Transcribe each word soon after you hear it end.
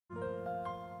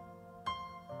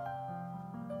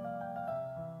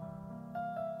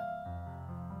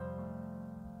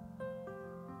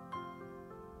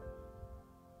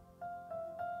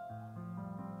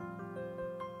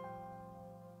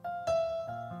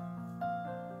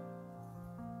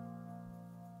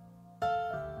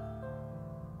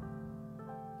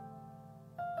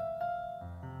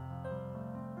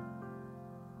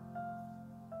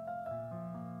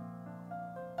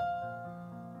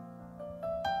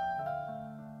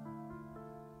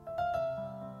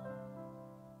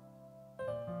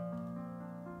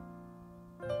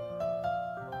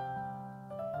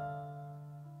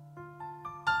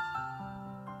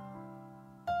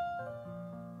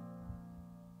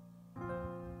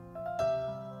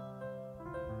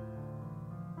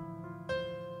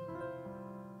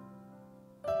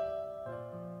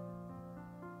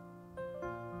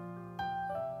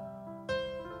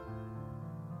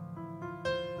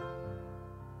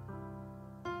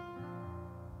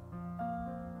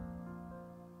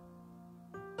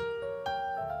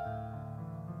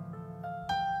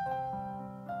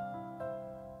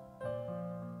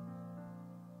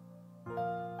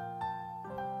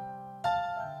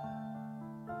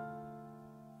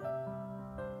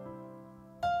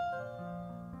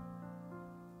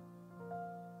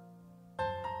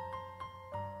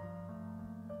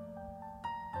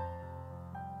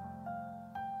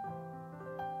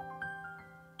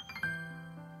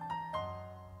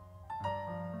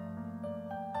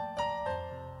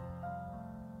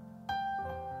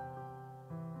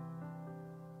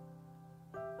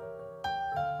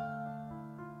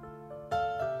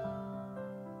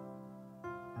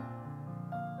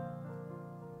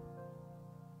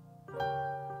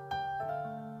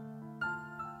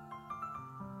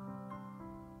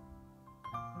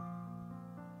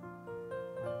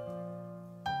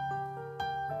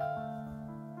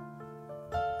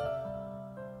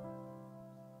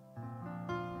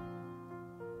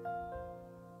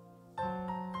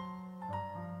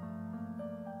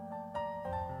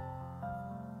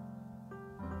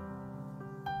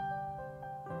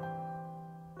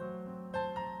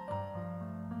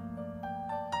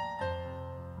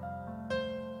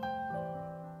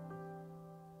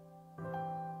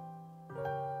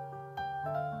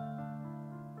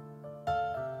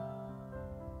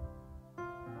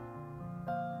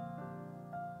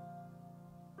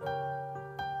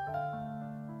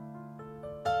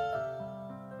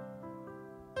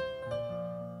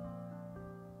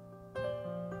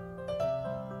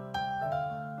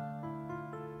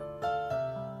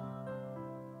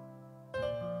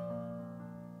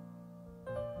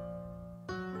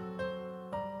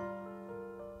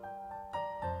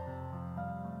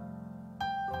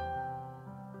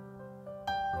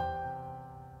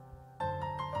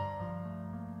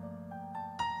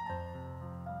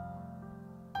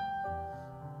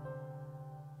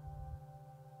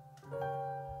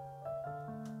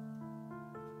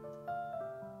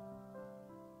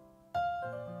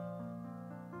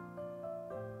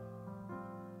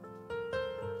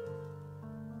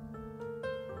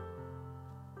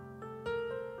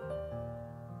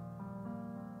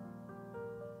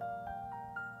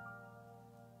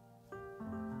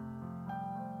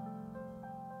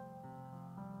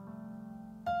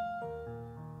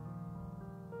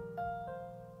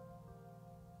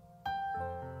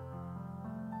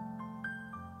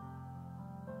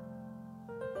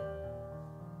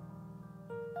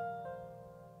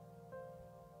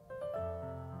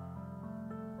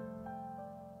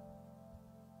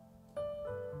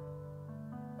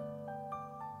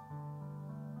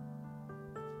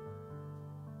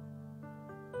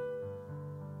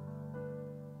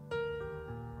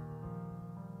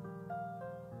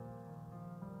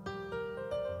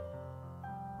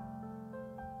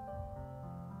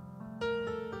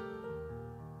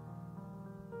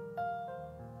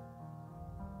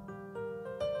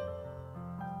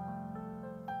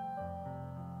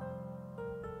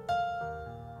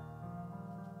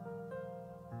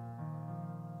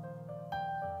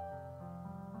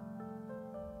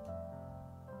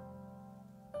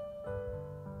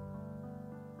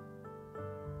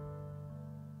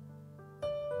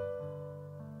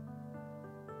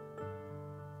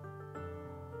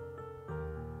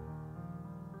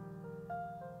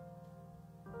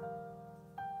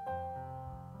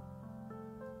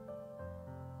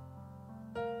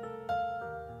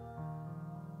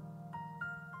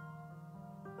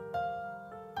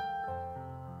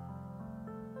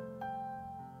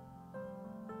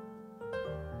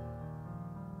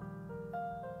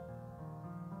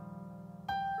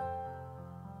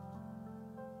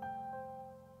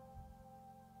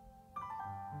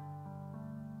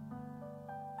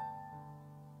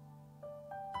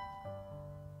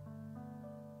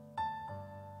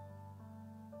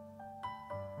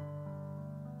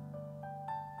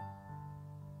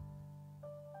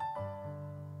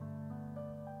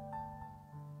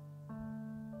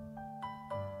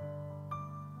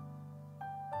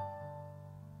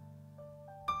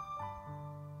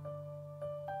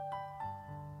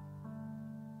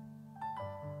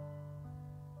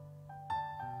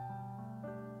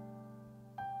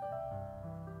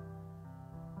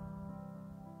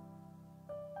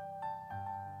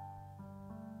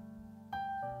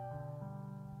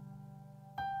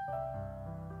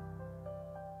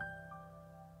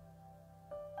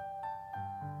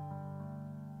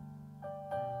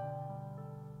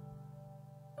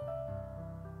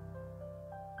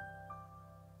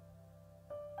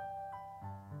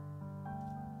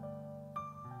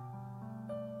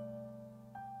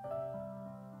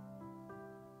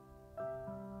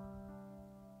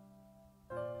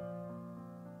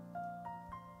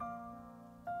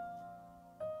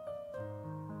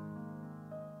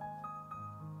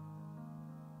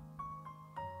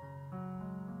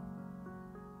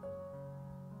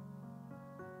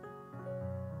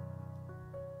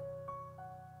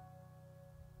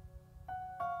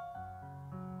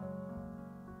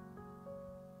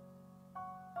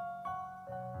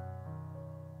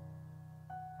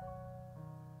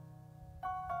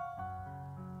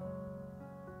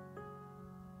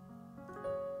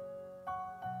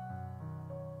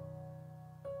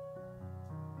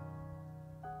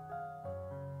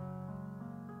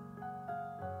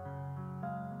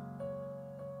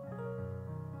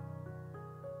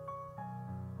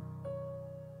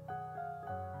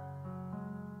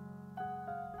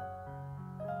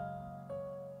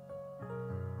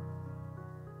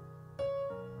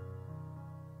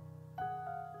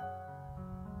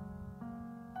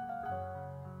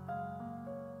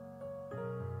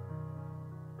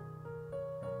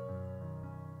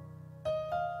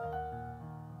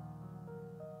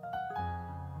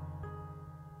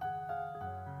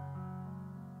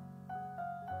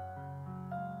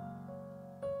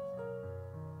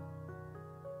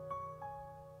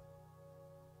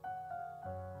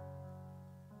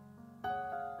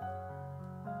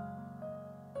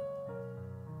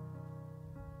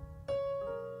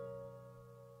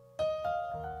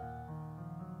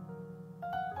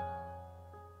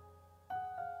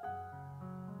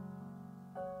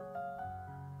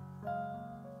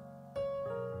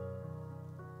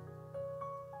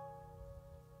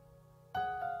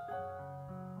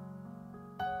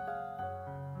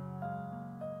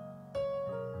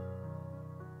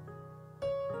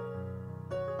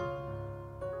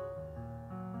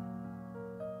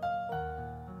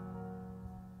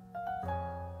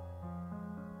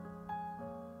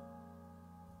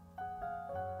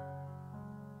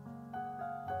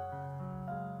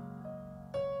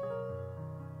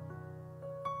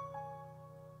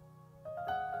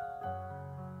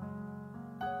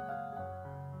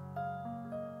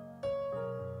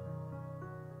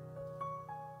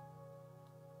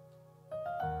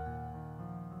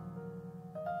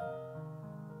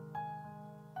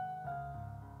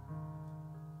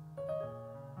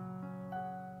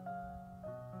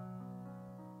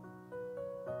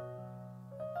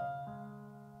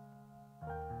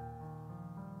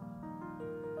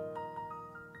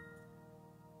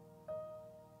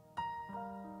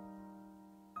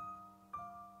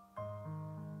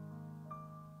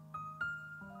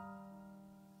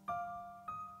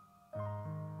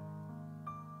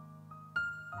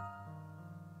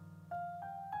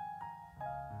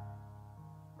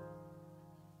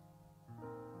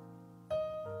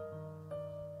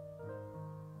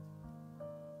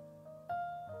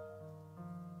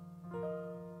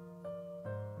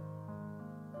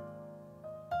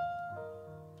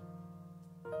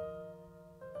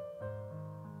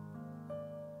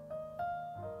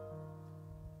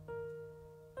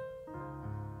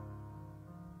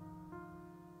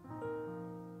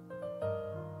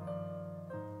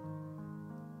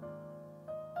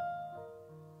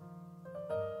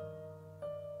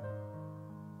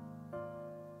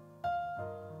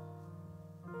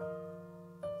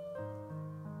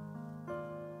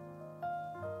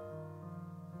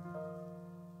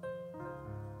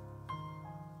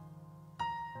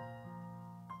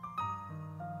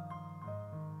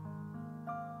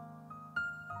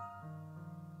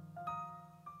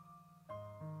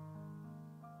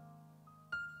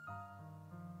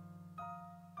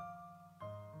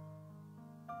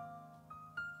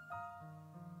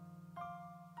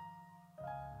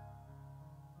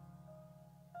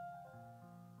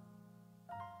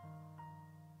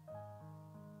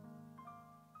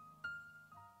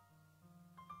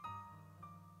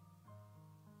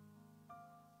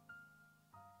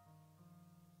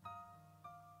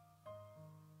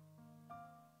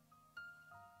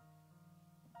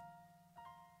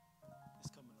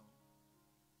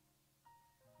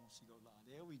She go live.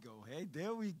 There we go. Hey,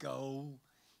 there we go.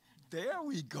 There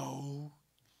we go.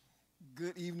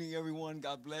 Good evening, everyone.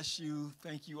 God bless you.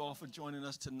 Thank you all for joining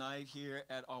us tonight here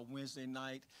at our Wednesday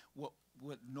night, what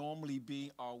would normally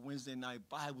be our Wednesday night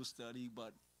Bible study,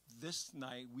 but this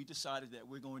night we decided that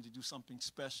we're going to do something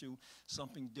special,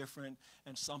 something different,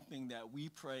 and something that we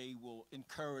pray will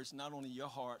encourage not only your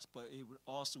hearts, but it would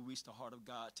also reach the heart of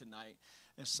God tonight.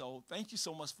 And so thank you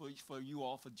so much for you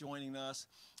all for joining us.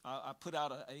 I put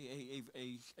out a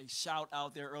shout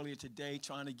out there earlier today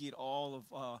trying to get all of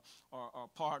our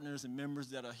partners and members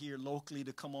that are here locally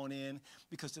to come on in,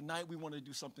 because tonight we want to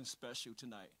do something special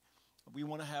tonight. We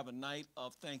want to have a night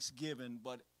of Thanksgiving,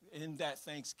 but in that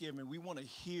Thanksgiving, we want to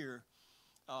hear,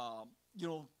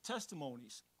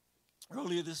 testimonies.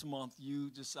 Earlier this month, you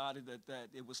decided that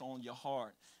it was on your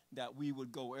heart that we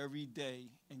would go every day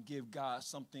and give God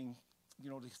something,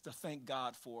 to thank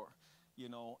God for,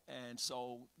 And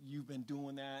so you've been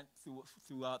doing that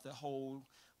throughout the whole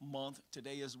month.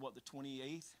 Today is what, the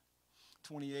 28th?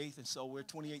 28th, and so we're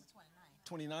 28th,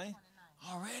 29th?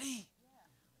 Already?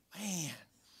 Yeah. Man.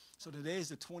 So today is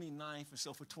the 29th, and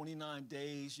so for 29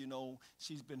 days,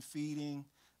 she's been feeding,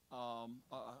 or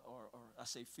I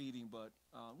say feeding, but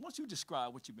why don't you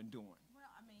describe what you've been doing? Well,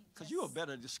 because you're a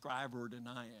better describer than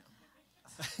I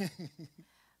am.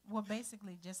 Well,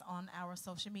 basically, just on our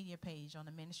social media page, on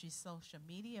the ministry's social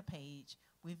media page,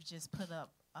 we've just put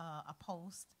up a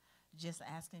post just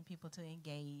asking people to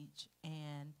engage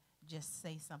and just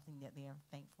say something that they're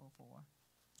thankful for.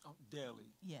 Oh,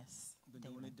 daily. Yes. Been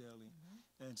daily. doing it daily. Mm-hmm.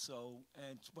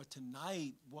 But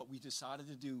tonight, what we decided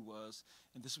to do was,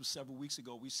 and this was several weeks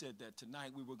ago, we said that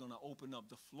tonight we were going to open up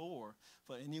the floor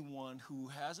for anyone who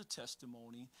has a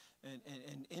testimony, and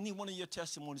any one of your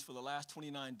testimonies for the last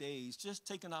 29 days. Just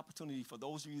take an opportunity for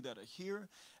those of you that are here,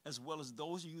 as well as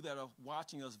those of you that are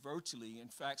watching us virtually. In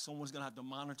fact, someone's going to have to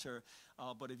monitor,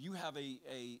 but if you have a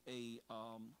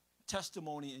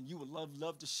testimony and you would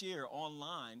love to share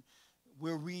online,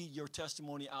 we'll read your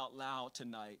testimony out loud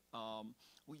tonight.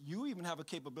 You even have a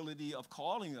capability of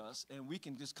calling us, and we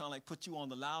can just kind of like put you on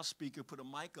the loudspeaker, put a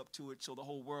mic up to it so the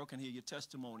whole world can hear your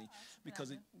testimony.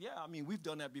 Because, we've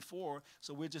done that before.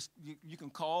 So you can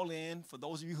call in. For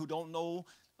those of you who don't know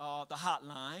the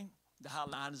hotline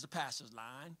is the pastor's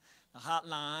line. The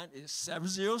hotline is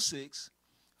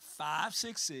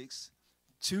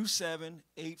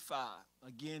 706-566-2785.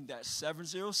 Again, that's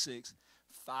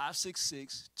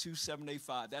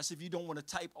 706-566-2785. That's if you don't want to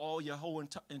type all your whole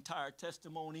entire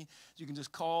testimony. You can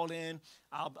just call in.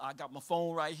 I got my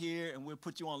phone right here, and we'll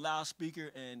put you on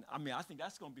loudspeaker. And, I think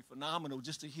that's going to be phenomenal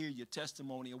just to hear your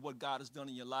testimony of what God has done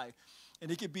in your life.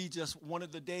 And it could be just one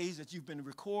of the days that you've been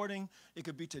recording. It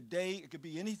could be today. It could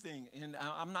be anything. And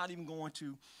I'm not even going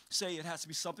to say it has to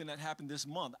be something that happened this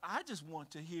month. I just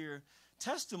want to hear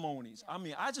testimonies.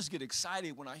 I just get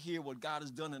excited when I hear what God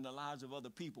has done in the lives of other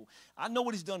people. I know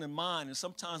what he's done in mine, and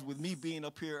sometimes with me being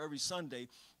up here every Sunday,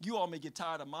 you all may get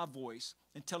tired of my voice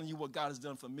and telling you what God has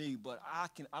done for me, but I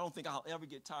don't think I'll ever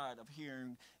get tired of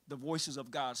hearing the voices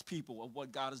of God's people, of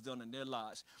what God has done in their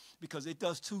lives, because it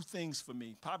does two things for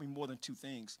me, probably more than two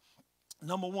things.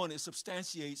 Number one, it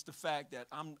substantiates the fact that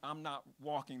I'm not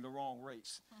walking the wrong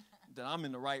race, that I'm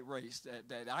in the right race,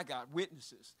 that I got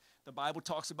witnesses. The Bible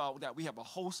talks about that we have a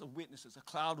host of witnesses, a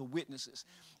cloud of witnesses.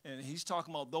 And he's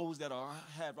talking about those that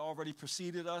have already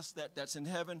preceded us, that's in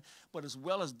heaven, but as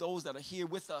well as those that are here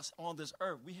with us on this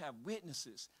earth. We have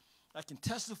witnesses that can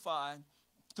testify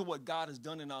to what God has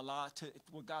done in our lives, to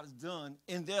what God has done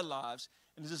in their lives.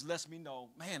 And it just lets me know,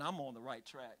 man, I'm on the right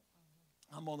track.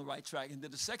 I'm on the right track. And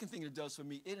then the second thing it does for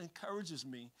me, it encourages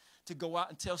me to go out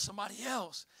and tell somebody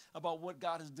else about what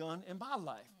God has done in my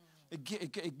life.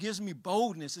 It gives me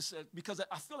boldness, because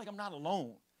I feel like I'm not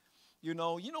alone.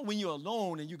 When you're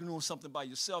alone and you're doing something by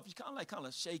yourself, you're kind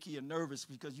of shaky and nervous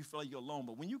because you feel like you're alone.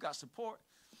 But when you got support,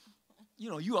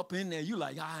 you up in there, you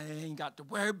like, I ain't got to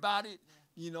worry about it,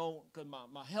 because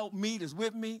my helpmeet is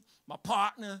with me, my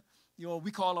partner.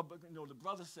 We call them, the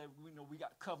brothers said, we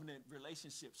got covenant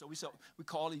relationships. So we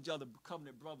call each other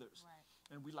covenant brothers.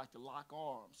 Right. And we like to lock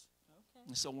arms. Okay.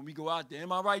 And so when we go out there,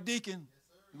 am I right, Deacon?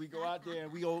 We go out there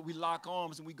and we lock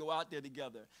arms and we go out there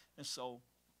together. And so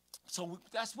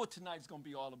that's what tonight's going to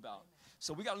be all about.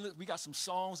 So we got some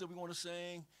songs that we want to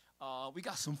sing. We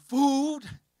got some food.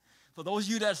 For those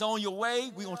of you that's on your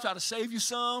way, we're going to try to save you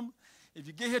some. If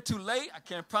you get here too late, I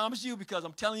can't promise you, because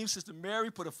I'm telling you, Sister Mary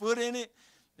put a foot in it.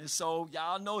 And so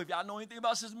y'all know, if y'all know anything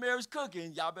about Sister Mary's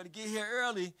cooking, y'all better get here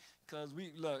early, because as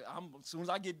soon as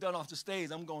I get done off the stage,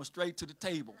 I'm going straight to the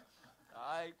table.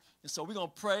 All right, and so we're gonna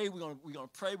pray. We're gonna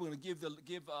pray. We're gonna give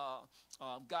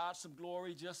God some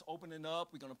glory, just opening up.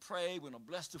 We're going to pray. We're going to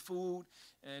bless the food.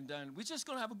 And then we're just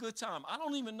going to have a good time. I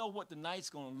don't even know what the night's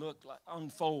going to look like,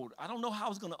 unfold. I don't know how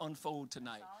it's going to unfold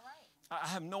tonight. All right. I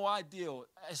have no idea.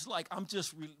 It's like I'm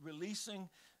just releasing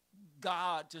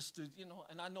God just to,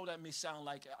 and I know that may sound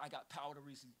like I got power to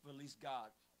release God.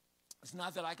 It's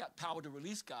not that I got power to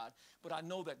release God, but I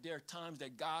know that there are times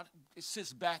that God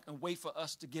sits back and waits for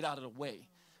us to get out of the way.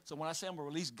 So when I say I'm going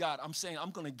to release God, I'm saying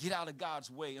I'm going to get out of God's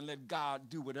way and let God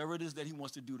do whatever it is that he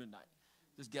wants to do tonight.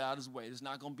 Just get out of his way. It's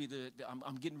not going to be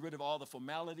I'm getting rid of all the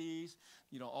formalities,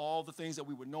 all the things that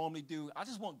we would normally do. I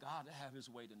just want God to have his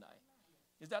way tonight.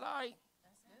 Is that all right?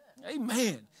 That's good.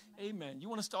 Amen. Amen. You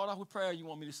want to start off with prayer or you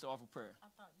want me to start off with prayer? I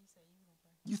thought you said you were going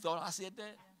to pray. You thought I said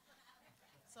that?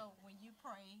 Yeah. So when you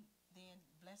pray, then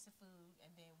bless the food, and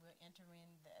then we'll enter in.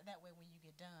 That way when you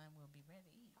get done, we'll be ready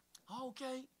to eat.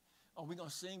 Okay. Are we going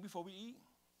to sing before we eat?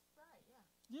 Right,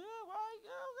 yeah. Yeah, right.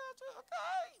 Yeah,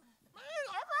 okay. Man,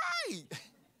 all right.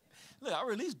 Look, I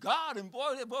released God, and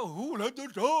boy, who let the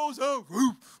doors out?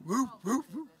 Woof, woof, woof,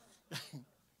 woof.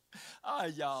 All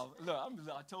right, y'all. Look,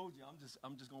 I told you,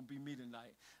 I'm just going to be me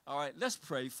tonight. All right, let's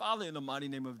pray. Father, in the mighty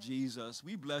name of Jesus,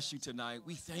 we bless you tonight.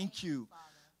 We thank you.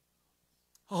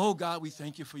 Oh, God, we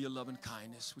thank you for your love and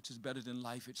kindness, which is better than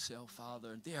life itself,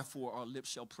 Father. And therefore, our lips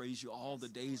shall praise you all the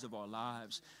days of our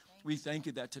lives. We thank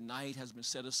you that tonight has been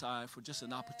set aside for just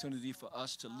an opportunity for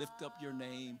us to lift up your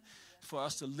name, for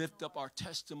us to lift up our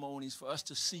testimonies, for us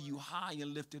to see you high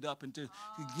and lifted up, and to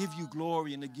give you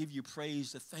glory and to give you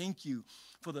praise, to thank you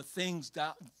for the things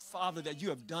that, Father, that you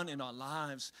have done in our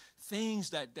lives, things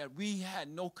that we had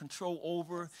no control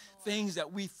over, things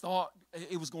that we thought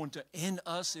it was going to end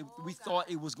us. We thought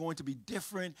it was going to be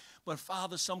different, but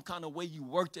Father, some kind of way you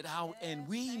worked it out, and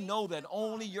we know that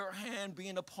only your hand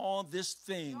being upon this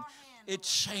thing, it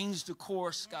changed the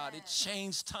course, God. It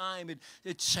changed time.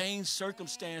 It changed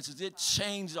circumstances. It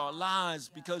changed our lives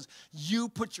because you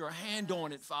put your hand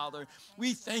on it, Father.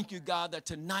 We thank you, God, that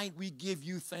tonight we give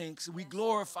you thanks. We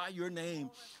glorify your name.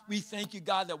 We thank you,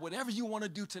 God, that whatever you want to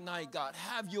do tonight, God,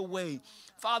 have your way.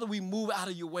 Father, we move out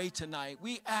of your way tonight.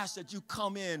 We ask that you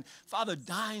come in. Father,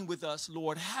 dine with us,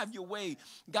 Lord. Have your way.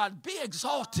 God, be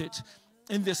exalted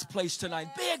in this place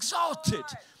tonight. Be exalted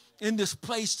in this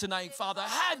place tonight, Father.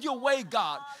 Have your way,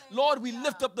 God. Lord, we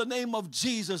lift up the name of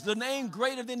Jesus, the name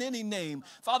greater than any name.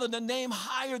 Father, the name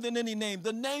higher than any name,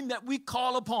 the name that we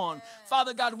call upon.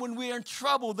 Father God, when we are in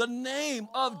trouble, the name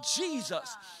of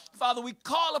Jesus. Father, we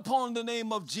call upon the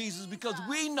name of Jesus because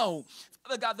we know,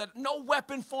 Father God, that no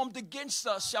weapon formed against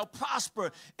us shall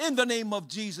prosper in the name of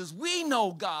Jesus. We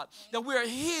know, God, that we are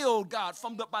healed, God,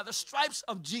 by the stripes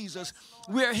of Jesus.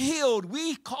 We are healed.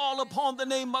 We call upon the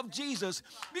name of Jesus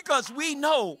because we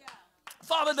know,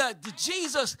 Father, that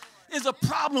Jesus is a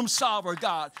problem solver,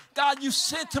 God. God, you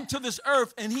sent him to this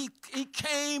earth, and he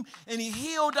came and he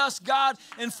healed us, God.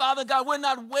 And Father God, we're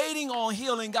not waiting on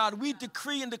healing, God. We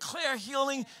decree and declare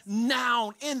healing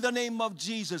now in the name of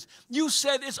Jesus. You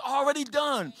said it's already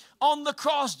done. On the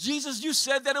cross, Jesus, you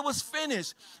said that it was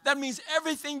finished. That means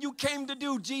everything you came to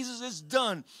do, Jesus, is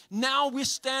done. Now we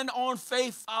stand on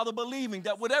faith, Father, believing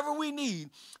that whatever we need,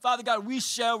 Father God, we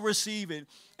shall receive it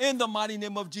in the mighty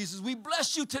name of Jesus. We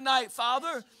bless you tonight,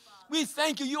 Father. We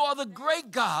thank you. You are the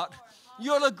great God.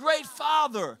 You're the great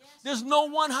Father. There's no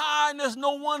one high and there's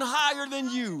no one higher than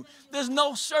you. There's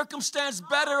no circumstance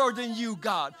better than you,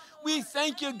 God. We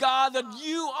thank you, God, that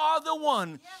you are the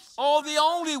one, or the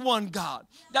only one, God,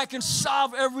 that can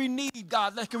solve every need,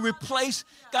 God, that can replace,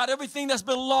 God, everything that's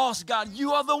been lost, God.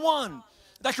 You are the one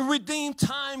that can redeem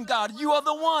time, God. You are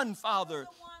the one, Father.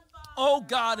 Oh,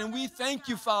 God, and we thank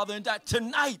you, Father, and that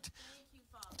tonight,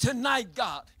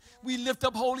 God, we lift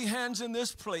up holy hands in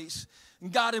this place.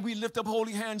 And God, and we lift up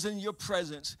holy hands in your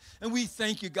presence. And we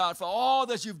thank you, God, for all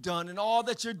that you've done and all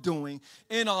that you're doing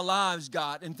in our lives,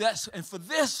 God. And for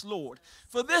this, Lord,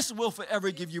 for this we'll forever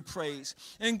give you praise.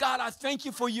 And God, I thank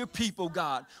you for your people,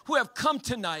 God, who have come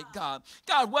tonight, God.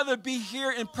 God, whether it be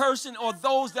here in person or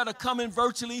those that are coming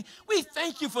virtually, we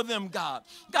thank you for them, God.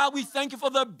 God, we thank you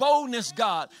for their boldness,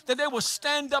 God, that they will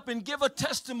stand up and give a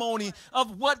testimony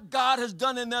of what God has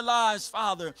done in their lives,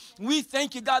 Father. We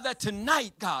thank you, God, that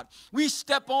tonight, God, we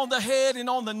step on the head and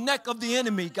on the neck of the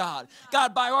enemy, God.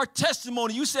 God, by our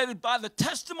testimony, you said it by the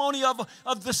testimony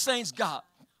of the saints, God.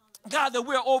 God, that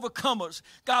we're overcomers.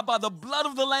 God, by the blood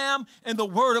of the Lamb and the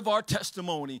word of our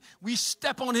testimony. We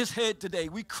step on his head today.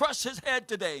 We crush his head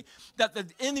today. That the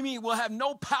enemy will have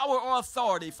no power or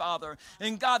authority, Father.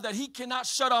 And God, that he cannot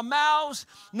shut our mouths,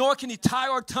 nor can he tie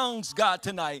our tongues, God,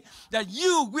 tonight. That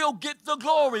you will get the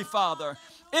glory, Father.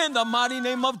 In the mighty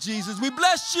name of Jesus. We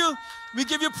bless you We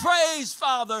give you praise,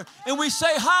 Father, and we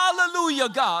say hallelujah,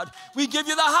 God. We give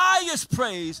you the highest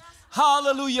praise.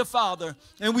 Hallelujah, Father,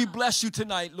 and we bless you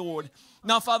tonight, Lord.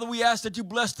 Now, Father, we ask that you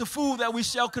bless the food that we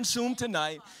shall consume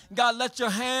tonight. God, let your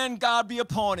hand, God, be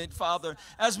upon it, Father.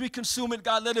 As we consume it,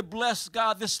 God, let it bless,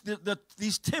 God,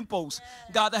 these temples,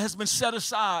 God, that has been set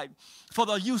aside for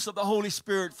the use of the Holy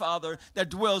Spirit, Father, that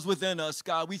dwells within us,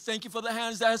 God. We thank you for the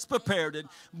hands that has prepared it.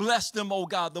 Bless them, oh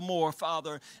God, the more,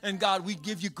 Father. And God, we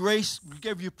give you grace, we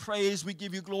give you praise, we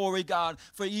give you glory, God,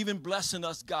 for even blessing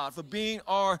us, God, for being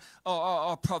our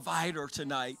provider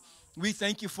tonight. We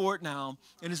thank you for it now.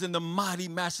 And it's in the mighty,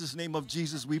 master's name of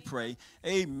Jesus we pray.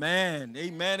 Amen,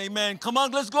 amen, amen. Come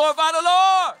on, let's glorify the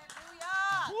Lord.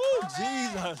 Woo,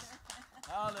 Jesus.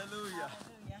 Hallelujah.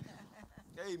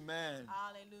 Amen.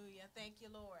 Hallelujah. Thank you,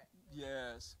 Lord.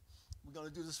 Yes. We're going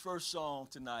to do this first song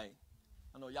tonight.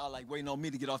 I know y'all like waiting on me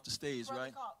to get off the stage, Brother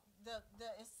right? Carl,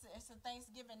 it's a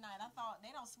Thanksgiving night. I thought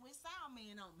they don't switch sound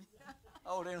man on me.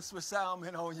 Oh, they don't switch sound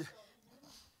man on you.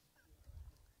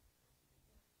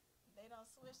 They don't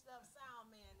switch up sound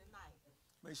man tonight.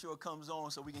 Make sure it comes on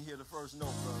so we can hear the first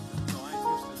note, brother. No, I ain't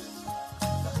used to this.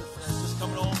 That's just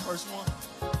coming on, first one.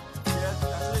 Yeah,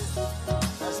 that's it.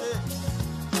 That's it.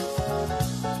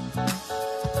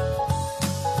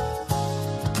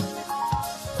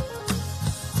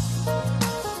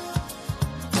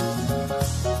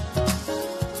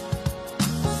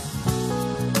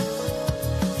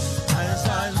 As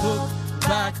I look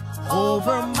back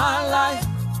over my life,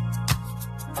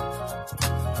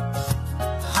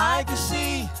 I can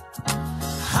see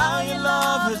how your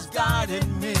love has guided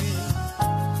me.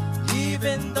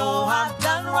 Even though I've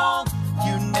done wrong,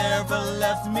 you never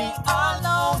left me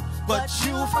alone, but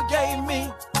you forgave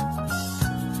me,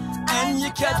 and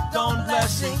you kept on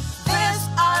blessing. This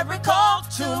I recall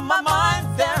to my mind,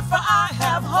 therefore I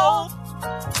have hope.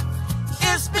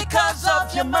 It's because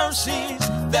of your mercies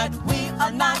that we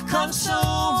are not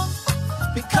consumed,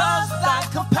 because thy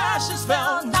compassions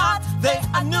fail not, they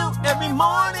are new every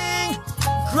morning.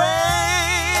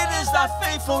 Great is thy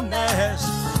faithfulness,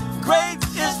 great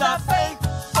is thy faithfulness.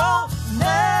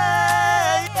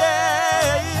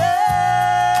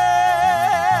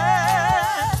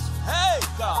 Hey,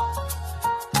 God.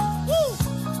 Woo.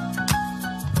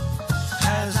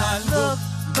 As I look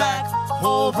back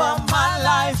over my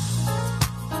life,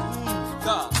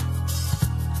 God,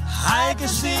 I can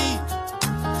see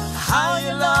how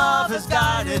your love has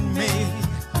guided me.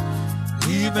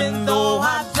 Even though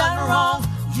I've done wrong,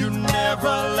 you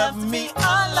never left me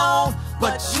alone,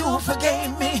 but you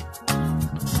forgave me,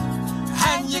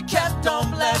 and you kept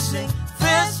on blessing.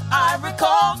 This I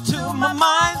recall to my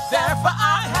mind, therefore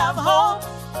I have hope.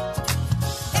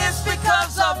 It's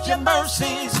because of your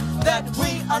mercies that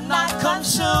we are not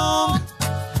consumed,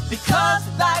 because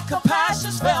thy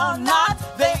compassions fail not,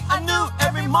 they are new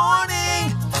every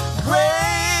morning.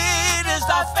 Great is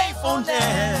thy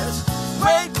faithfulness,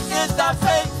 great is thy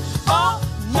faithfulness.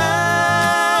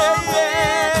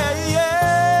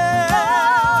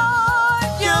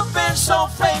 You've been so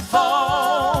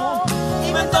faithful,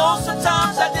 even though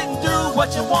sometimes I didn't do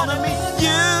what you wanted me.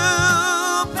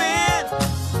 You've been,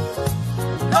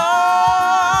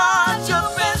 Lord,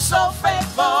 you've been so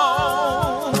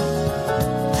faithful.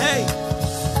 Hey,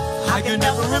 I can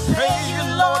never repay you,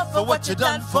 Lord, for what you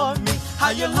done for me. How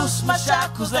you loosed my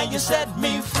shackles and you set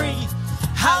me free.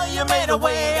 How you made a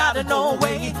way out of no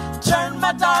way, turned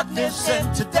my darkness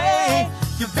into day.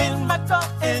 You've been my God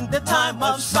in the time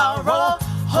of sorrow,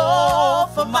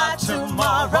 hope for my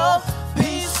tomorrow,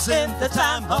 peace in the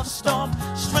time of storm,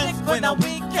 strength when I'm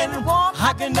weak and warm.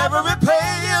 I can never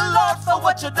repay you, Lord, for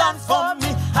what you done for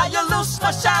me. How you loosed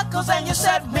my shackles and you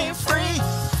set me free.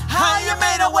 How you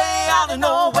made a way out of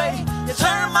no way, you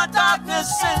turned my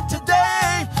darkness into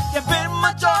day. You've been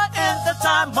my joy in the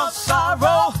time of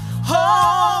sorrow,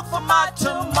 hope for my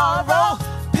tomorrow,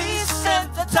 peace in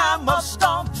the time of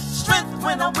storm, strength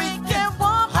when I'm weak and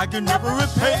warm. I can never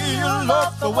repay you,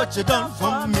 Lord, for what you done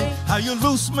for me. How you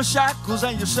loosed my shackles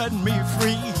and you set me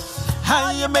free.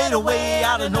 How you made a way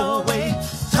out of no way,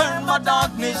 turned my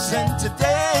darkness into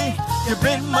day. You've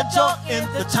been my joy in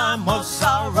the time of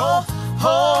sorrow,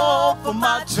 hope for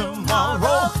my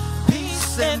tomorrow,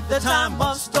 peace in the time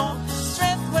of storm,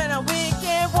 strength when I'm weak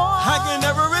and warm. I can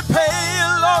never repay you,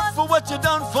 Lord, for what you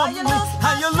done for me.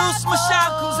 How you loosed my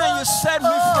shackles and you set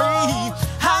me free.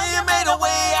 How you made a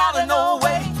way out of no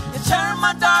way, you turned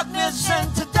my darkness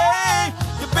into day.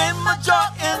 You've been my joy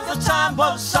in the time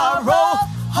of sorrow,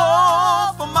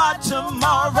 hope for my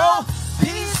tomorrow,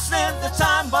 peace in the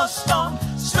time of storm,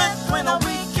 strength when I'm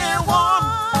weak and warm.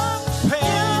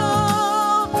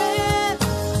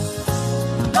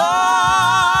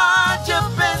 Lord,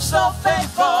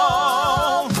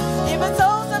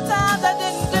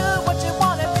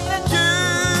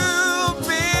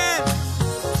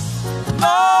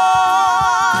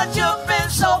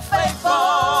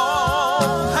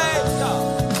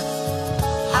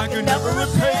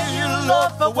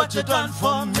 what you done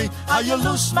for me. How you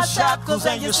loose my shackles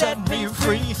and you set me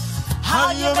free.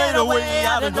 How you made a way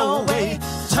out of no way.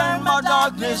 Turn my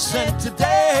darkness into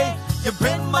day. You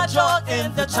bring my joy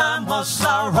in the time of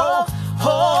sorrow.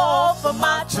 Hope for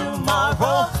my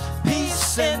tomorrow.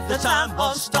 Peace in the time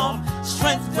of storm.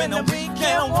 Strength when I'm weak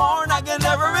and worn. I can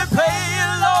never repay you,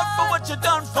 Lord, for what you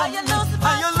done for me.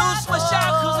 How you loose my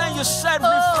shackles and you set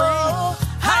me free.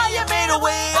 How you made a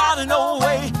way out of no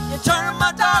way. You turned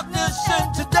my darkness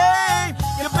into day.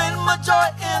 You've been my joy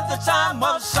in the time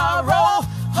of sorrow.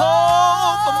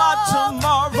 Hope for my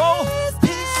tomorrow.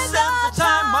 Peace in the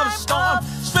time of storm.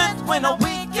 Strength when I'm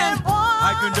weak and worn.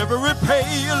 I can never repay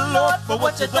you, Lord, for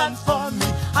what you done for me.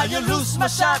 How you loose my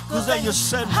shackles and you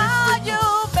set me free.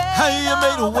 How you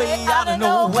made a way out of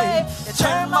no way. You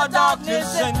turned my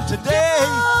darkness into day.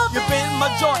 You've been my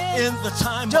joy in the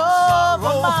time of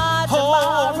sorrow.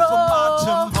 Hope for my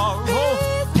tomorrow.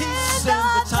 Peace in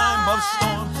the time of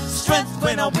storm. Strength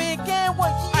when I'm weak and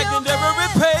worn. I can never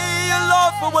repay you,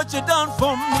 Lord, for what you done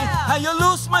for me. How you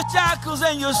loose my shackles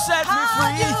and you set me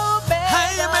free. How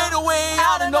you made a way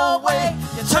out of no way.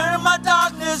 You turned my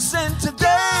darkness into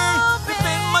day. You've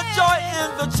been my joy in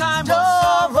the time of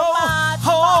sorrow.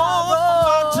 Hope for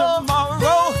my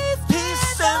tomorrow.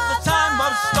 Peace in the time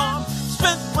of storm.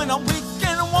 Strength when I'm weak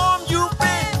and warm. You've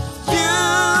been,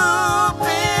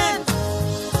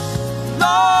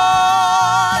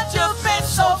 Lord, you've been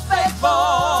so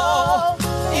faithful.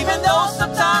 Even though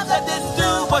sometimes I didn't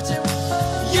do what you've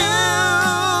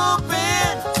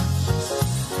been,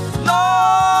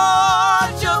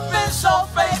 Lord, you've been so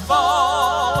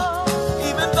faithful.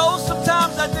 Even though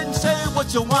sometimes I didn't say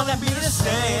what you wanted me to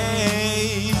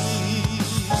say.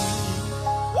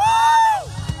 Woo!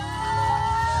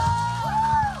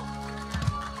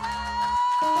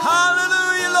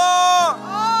 Hallelujah, Lord.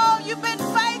 Oh, you've been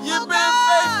faithful, You've been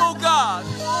faithful, God.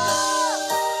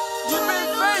 You've been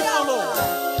faithful, Lord.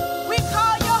 We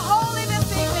call you holy this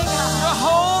evening, God. You're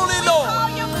holy, We Lord. call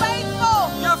you faithful.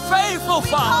 You're faithful, We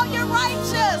call Father. you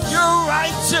righteous. You're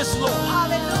righteous, Lord.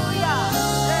 Hallelujah.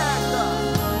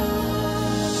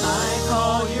 I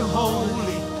call you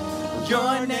holy.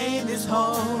 Your name is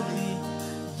holy.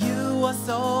 You are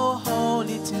so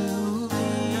holy to me.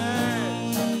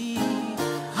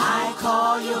 I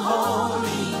call you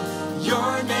holy.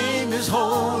 Your name is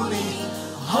holy.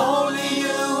 Holy you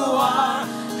are,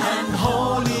 and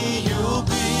holy you'll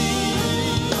be.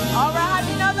 All right,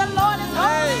 you know the Lord is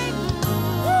holy.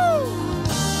 Woo!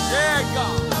 Yeah,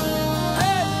 God.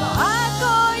 Hey, God. I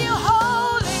call you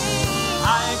holy.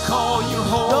 I call you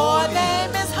holy. Your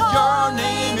name is holy. Your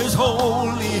name is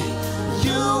holy.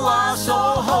 You are so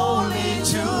holy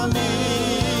to me.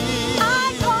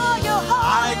 I call you holy.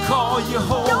 I call you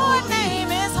holy. Your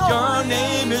name is holy. Your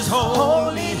name is holy.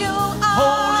 Holy you are.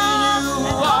 Holy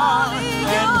you are,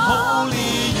 and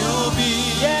holy you'll be.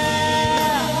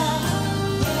 Yeah.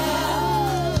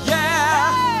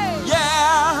 Yeah,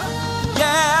 yeah,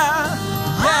 yeah,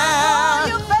 yeah.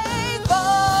 You faithful.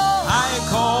 I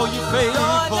call you Your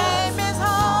faithful. name is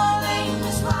holy.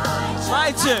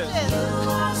 Righteous.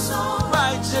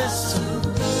 Righteous.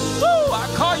 Woo, I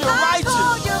call you righteous.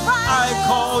 I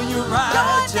call you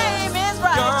righteous. Your name is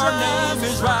righteous. Your name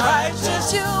is righteous.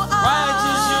 You are.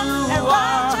 Righteous you And are,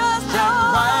 righteous and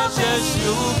righteous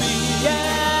you'll be.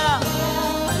 Yeah.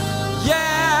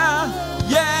 Yeah,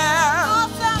 yeah,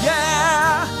 Awesome.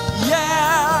 yeah,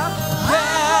 yeah,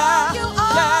 yeah, You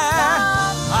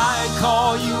yeah. I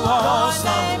call you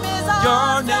awesome.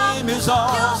 Your name is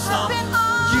awesome.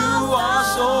 You are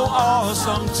so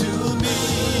awesome to me.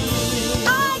 I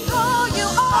call you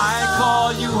awesome. I call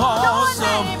you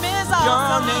awesome.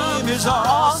 Your name is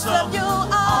awesome. You are.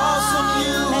 Awesome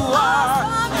you are,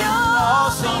 and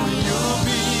awesome you'll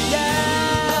be.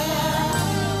 Yeah,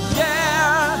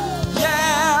 yeah,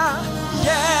 yeah,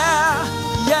 yeah,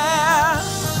 yeah,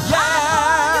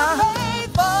 yeah.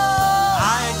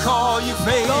 I call you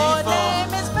faithful.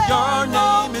 Your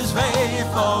name is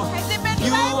faithful.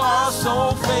 You are so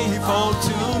faithful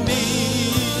to me.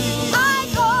 I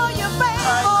call you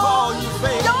faithful. I call you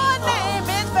faithful. Your name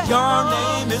is faithful. Your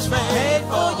name is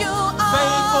faithful. You are.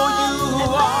 Faithful you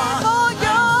are. Faithful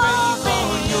And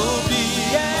faithful you'll be.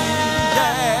 Yeah,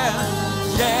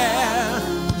 yeah, yeah,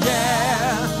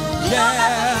 yeah,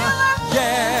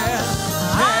 yeah.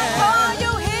 I call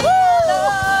you healer.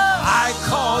 I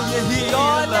call you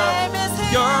healer.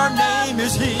 Your name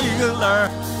is healer.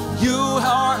 You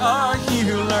are a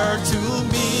healer to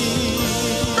me.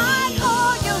 I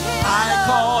call you healer. I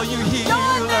call you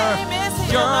healer.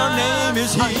 Your name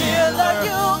is healer.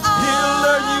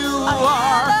 Healer you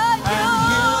are, and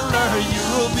healer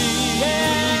you'll be.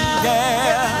 Yeah,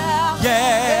 yeah,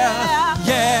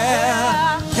 yeah.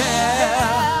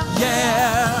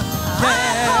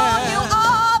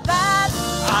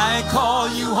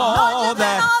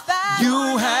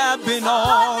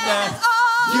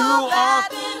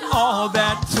 all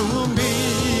that to me.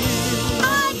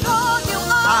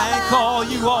 I call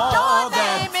you all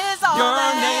that.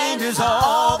 Your name is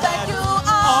all that you are,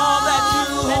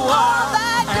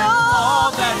 and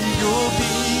all that you'll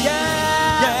be.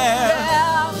 Yeah,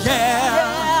 yeah,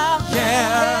 yeah, yeah, yeah,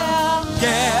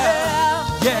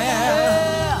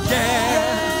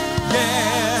 yeah,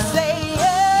 yeah. Say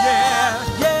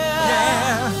yeah, yeah,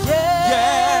 yeah, yeah,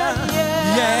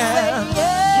 yeah, yeah,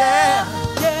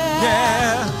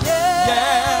 yeah,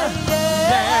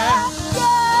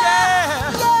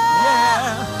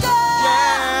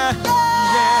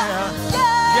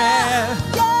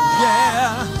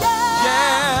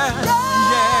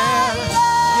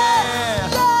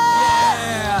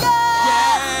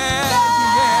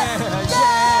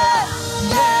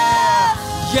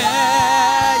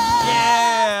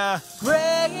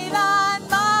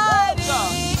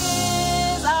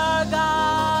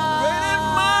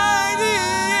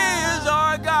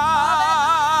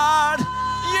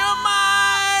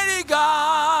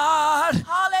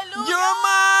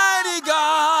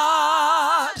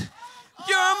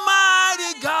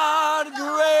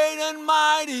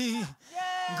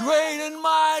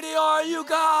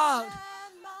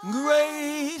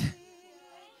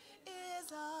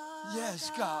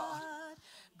 Yes, God.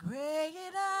 Great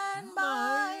and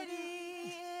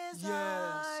mighty is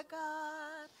our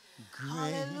God.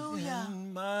 Great Hallelujah.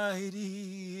 and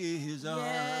mighty is our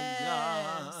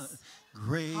God.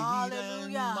 Great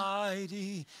Hallelujah. and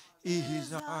mighty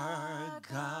is our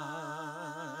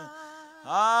God.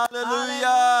 Hallelujah.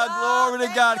 Hallelujah. Glory to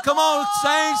Thank God. you, Come on, Lord.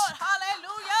 saints.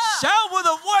 Hallelujah. Shout with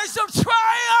a voice of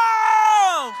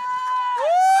triumph.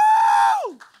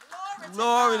 Woo!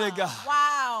 Glory to God.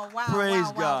 Wow, wow, Praise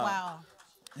wow, God. wow.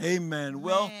 Amen.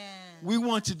 Well, Man. we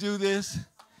want to do this.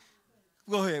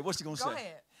 Go ahead. What's you going to say? Go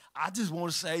ahead. I just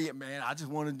want to say it, man. I just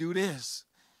want to do this.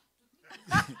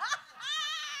 You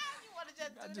want to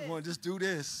just do I just this. want to just do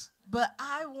this. But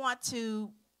I want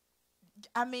to,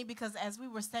 I mean, because as we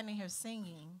were standing here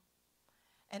singing,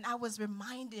 and I was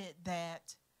reminded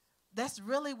that that's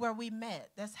really where we met.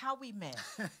 That's how we met.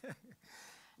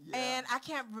 Yeah. And I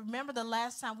can't remember the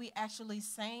last time we actually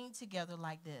sang together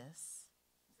like this.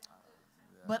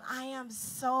 But I am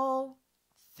so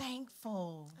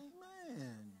thankful.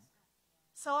 Amen.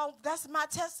 So that's my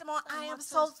testimony. I am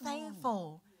so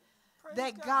thankful Praise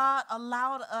that God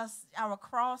allowed us, our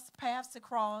paths to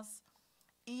cross,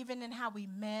 even in how we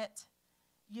met,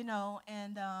 you know,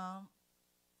 and I'm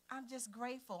just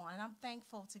grateful and I'm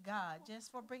thankful to God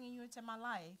just for bringing you into my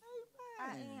life.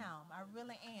 Amen. I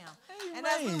really am. Amen. And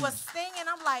as we were singing,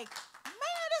 I'm like,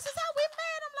 man, this is how we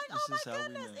met. I'm like, This oh is my how we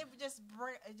goodness. met.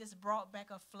 It just brought back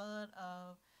a flood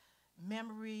of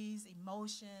memories,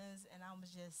 emotions, and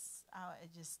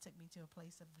it just took me to a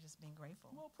place of just being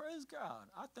grateful. Well, praise God.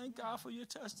 I thank God for your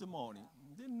testimony.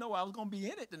 Didn't know I was going to be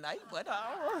in it tonight, but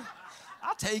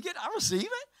I'll take it. I receive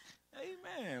it.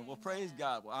 Amen. Well, praise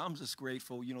God. Well, I'm just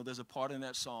grateful. You know, there's a part in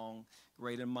that song,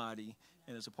 Great and Mighty,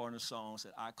 and there's a part in the song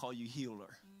that I call you healer.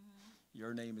 Mm-hmm.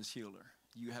 Your name is healer.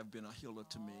 You have been a healer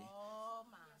to me. Oh,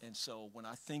 my. And so when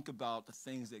I think about the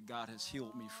things that God has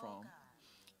healed me from, God.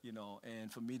 you know,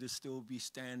 and for me to still be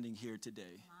standing here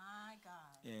today. My God.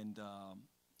 And,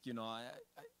 you know, I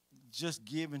just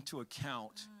give into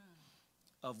account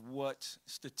of what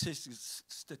statistics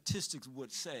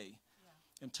would say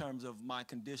in terms of my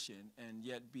condition, and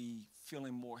yet be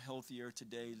feeling more healthier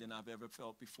today than I've ever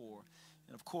felt before.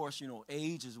 And of course, you know,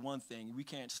 age is one thing. We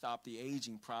can't stop the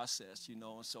aging process, you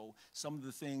know. And so some of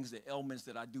the things, the ailments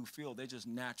that I do feel, they're just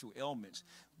natural ailments.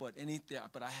 But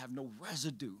I have no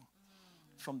residue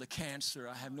from the cancer.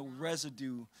 I have no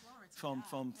residue from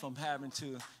having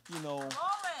to, no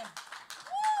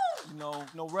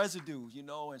residue, you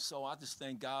know. And so I just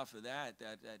thank God for that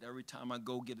every time I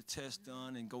go get a test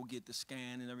done and go get the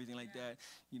scan and everything like that,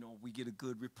 you know, we get a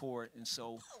good report. And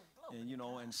so, and you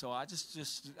know, and so I just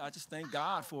thank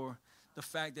God for the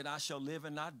fact that I shall live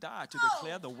and not die to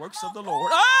declare the works of the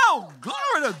Lord. Oh,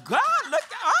 glory to God.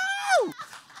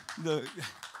 Look,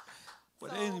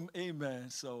 but amen.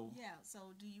 So yeah. So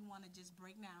do you want to just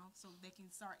break now so they can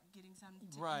start getting something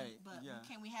to right? eat? But yeah.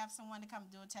 Can we have someone to come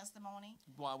do a testimony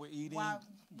while we're eating?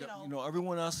 You know,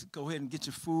 everyone else, go ahead and get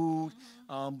your food.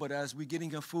 But as we're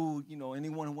getting your food, you know,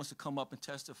 anyone who wants to come up and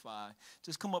testify,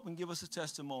 just come up and give us a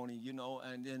testimony. You know,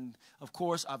 and then of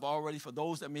course I've already, for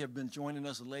those that may have been joining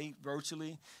us late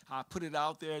virtually, I put it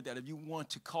out there that if you want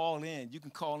to call in, you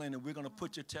can call in, and we're going to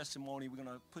put your testimony. We're going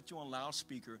to put you on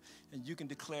loudspeaker, and you can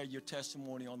declare your testimony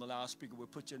on the loudspeaker. We'll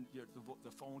put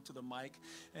the phone to the mic.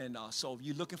 And so if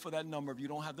you're looking for that number, if you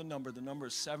don't have the number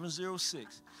is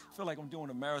 706. I feel like I'm doing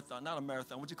a marathon. Not a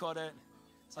marathon. What you call that?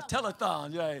 A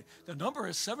telethon, yeah. The number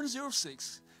is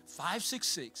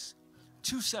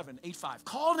 706-566-2785.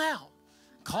 Call now.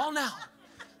 Call now.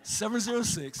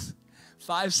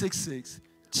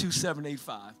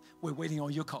 706-566-2785. We're waiting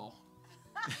on your call.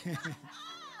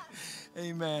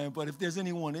 Amen. But if there's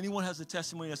anyone has a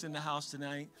testimony that's in the house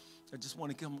tonight, I just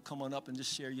want to come on up and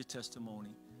just share your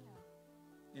testimony.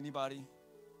 Anybody?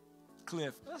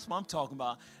 Cliff, that's what I'm talking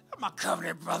about. That's my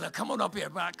covenant brother. Come on up here,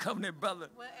 my covenant brother.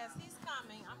 Well, as he's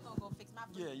coming, I'm going to go fix my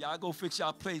plate. Yeah, y'all go fix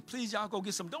y'all plate. Please, y'all go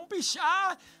get some. Don't be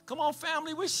shy. Come on,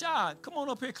 family, we're shy. Come on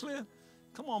up here, Cliff.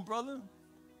 Come on, brother.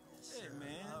 Yes, hey, man.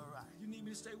 All right. You need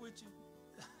me to stay with you?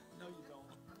 No, you don't.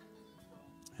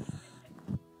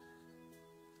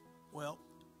 Well,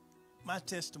 my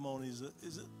testimony is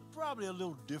probably a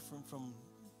little different from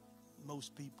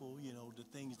most people. You know, the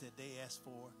things that they ask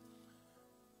for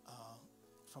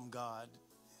from God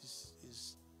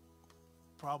is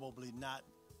probably not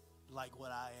like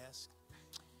what I ask.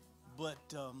 But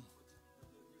the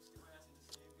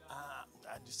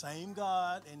same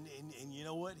God, and you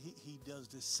know what? He does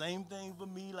the same thing for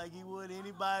me like he would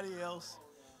anybody else.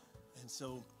 And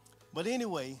so, but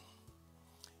anyway,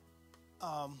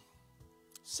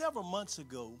 several months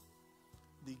ago,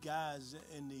 the guys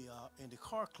in the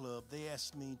car club, they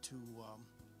asked me to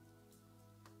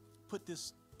put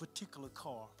this particular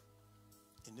car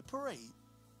in the parade.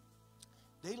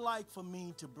 They like for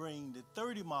me to bring the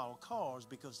 30 model cars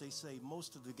because they say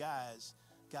most of the guys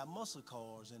got muscle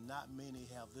cars and not many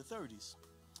have the 30s.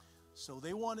 So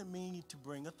they wanted me to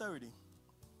bring a 30.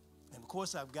 And of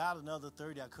course, I've got another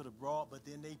 30 I could have brought, but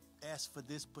then they asked for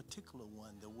this particular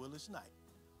one, the Willis Knight.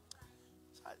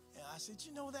 So I said,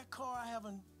 you know, that car, I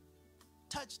haven't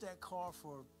touched that car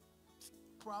for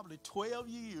probably 12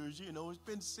 years. You know, it's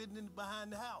been sitting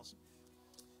behind the house.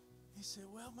 He said,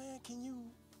 well, man, can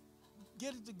you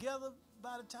get it together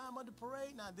by the time of the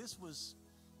parade? Now, this was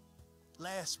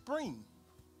last spring.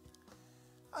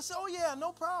 I said, oh, yeah,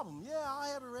 no problem. Yeah,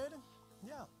 I'll have it ready.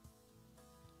 Yeah.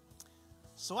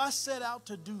 So I set out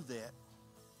to do that.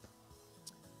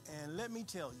 And let me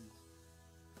tell you,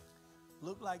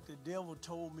 looked like the devil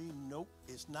told me, nope,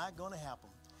 it's not going to happen.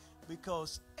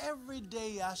 Because every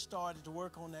day I started to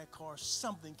work on that car,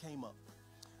 something came up.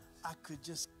 I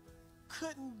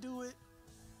couldn't do it.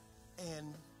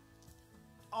 And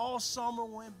all summer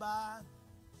went by.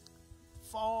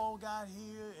 Fall got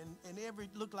here, and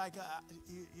looked like I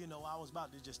was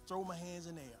about to just throw my hands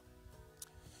in the air.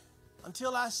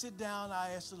 Until I sit down,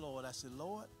 I asked the Lord, I said,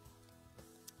 Lord,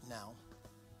 now,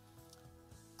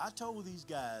 I told these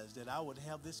guys that I would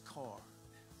have this car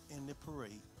in the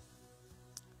parade.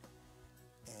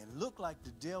 And look like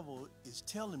the devil is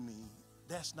telling me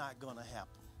that's not going to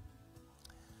happen.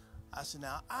 I said,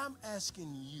 now, I'm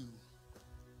asking you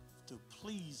to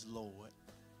please, Lord,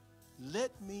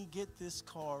 let me get this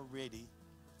car ready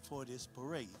for this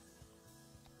parade.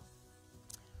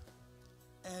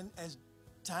 And as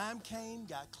time came,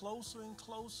 got closer and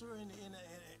closer, and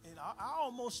I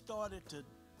almost started to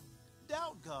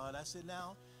doubt God. I said,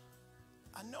 now,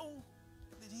 I know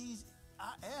that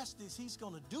I asked this, he's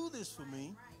going to do this for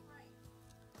me.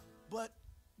 But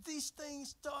these things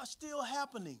start still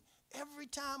happening. Every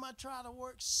time I try to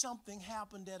work, something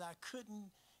happened that I couldn't,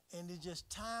 and it just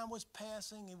time was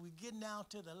passing, and we're getting down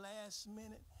to the last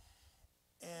minute.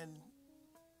 And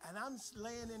I'm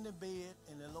laying in the bed,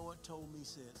 and the Lord told me,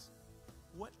 says,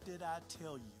 what did I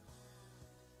tell you?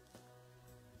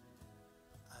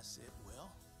 I said, well,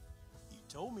 you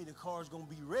told me the car's going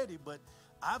to be ready, but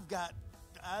I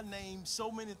named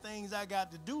so many things I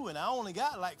got to do, and I only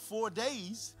got like 4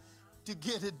 days to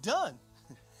get it done.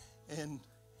 And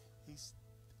he's,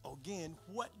 again,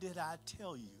 what did I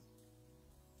tell you?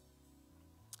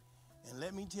 And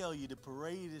let me tell you, the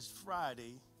parade is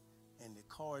Friday, and the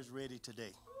car is ready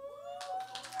today.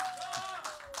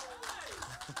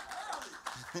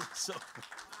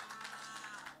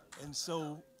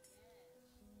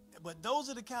 But those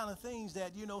are the kind of things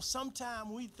that, sometimes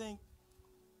we think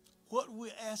what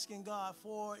we're asking God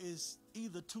for is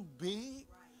either too big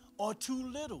or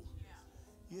too little.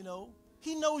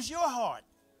 He knows your heart.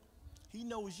 He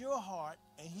knows your heart,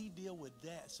 and he deals with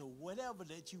that. So whatever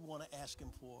that you want to ask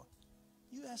him for,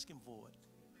 you ask him for it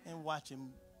and watch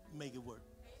him make it work.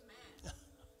 Amen.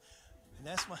 And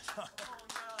that's my heart.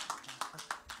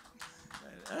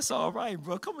 That's all right,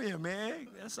 bro. Come here, man.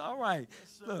 That's all right.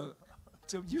 Yes, look,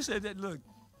 you said that, look,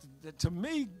 to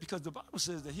me, because the Bible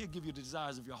says that he'll give you the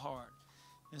desires of your heart.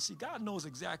 And see, God knows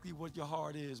exactly what your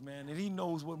heart is, man, and he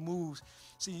knows what moves.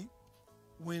 See,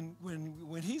 when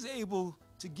he's able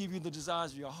to give you the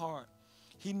desires of your heart,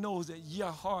 he knows that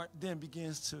your heart then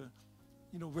begins to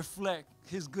reflect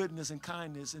his goodness and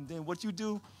kindness. And then what you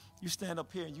do, you stand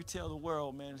up here and you tell the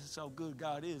world, man, this is how good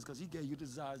God is, because he gave you the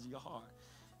desires of your heart.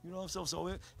 You know what I'm saying? So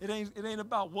it ain't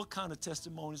about what kind of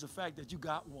testimony. It's the fact that you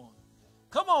got one.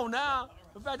 Come on now.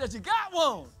 The fact that you got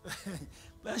one.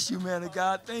 Bless you, man of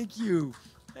God. Thank you.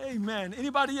 Amen.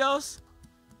 Anybody else?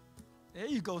 There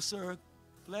you go, sir.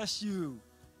 Bless you.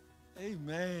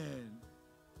 Amen.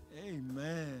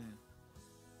 Amen.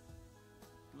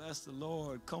 Bless the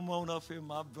Lord. Come on up here,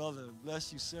 my brother.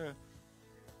 Bless you, sir.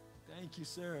 Thank you,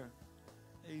 sir.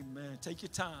 Amen. Take your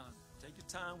time. Take your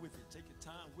time with it. Take your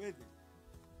time with it.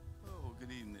 Oh,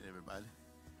 good evening, everybody.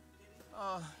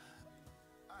 I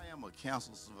am a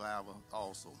cancer survivor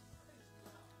also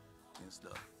and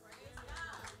stuff.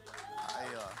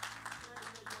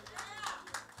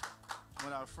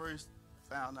 When I first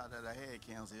found out that I had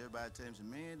cancer, everybody told me,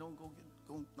 man, don't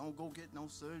go get no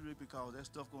surgery because that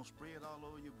stuff gonna spread all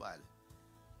over your body.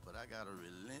 But I got a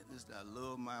relentless, I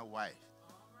love my wife.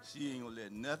 She ain't gonna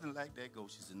let nothing like that go.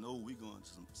 She said, no, we going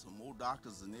to some more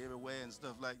doctors and everywhere and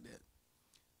stuff like that.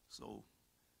 So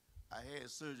I had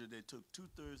surgery that took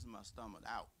 2/3 of my stomach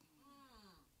out.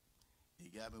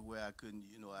 It got me where I couldn't,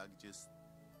 I could just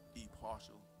eat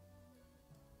partial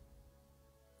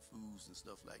foods and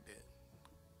stuff like that.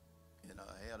 And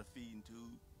I had a feeding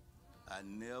tube. I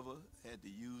never had to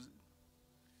use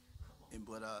it.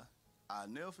 But I'll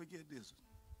never forget this.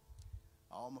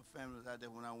 All my family was out there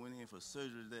when I went in for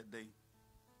surgery that day.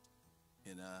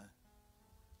 And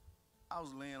I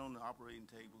was laying on the operating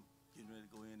table, getting ready to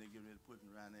go in there, getting ready to put me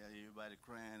around there, everybody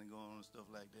crying and going on and stuff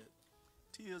like that.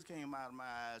 Tears came out of my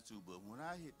eyes too, but when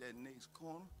I hit that next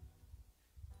corner,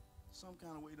 some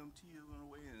kind of way them tears went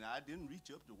away, and I didn't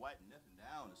reach up to wipe nothing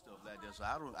down and stuff like that. So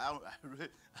I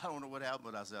don't know what happened,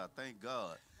 but I said, I thank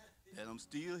God that I'm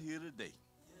still here today.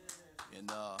 And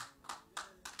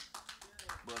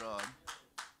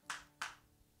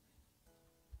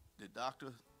the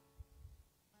doctor,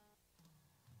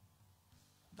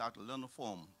 Dr. Linda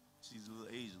Foreman, she's a little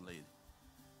Asian lady.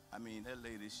 I mean, that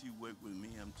lady, she worked with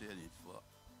me, I'm telling you, for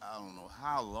I don't know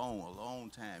how long, a long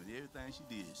time. And everything she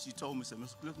did, she told me, said,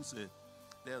 Mr. Clifton said,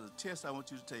 there's a test I want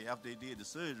you to take after they did the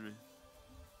surgery.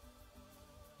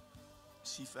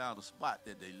 She found a spot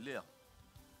that they left.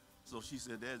 So she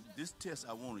said, this test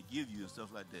I want to give you and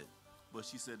stuff like that. But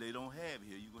she said, they don't have it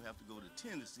here. You're going to have to go to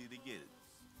Tennessee to get it.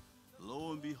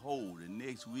 Lo and behold, the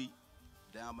next week,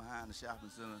 down behind the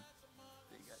shopping center,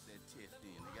 they got that test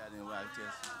in. They got in right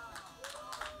test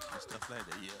and stuff like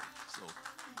that, yeah.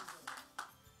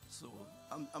 So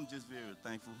I'm just very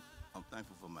thankful. I'm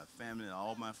thankful for my family and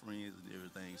all my friends and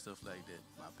everything, stuff like that.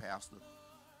 My pastor.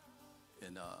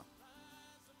 And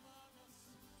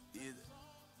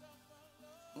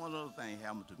one other thing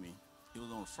happened to me. It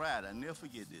was on Friday. I never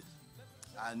forget this.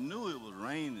 I knew it was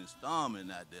raining and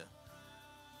storming out there.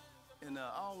 And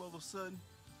all of a sudden,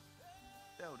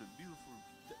 that was a beautiful,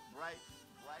 bright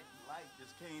light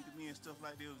just came to me and stuff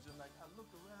like that. It was just like, I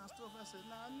looked around and stuff. I said,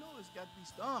 nah, I know it's got to be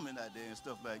storming out there and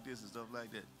stuff like this and stuff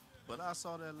like that. But I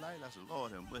saw that light. I said,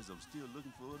 Lord have mercy, I'm still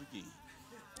looking for it again.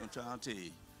 I'm trying to tell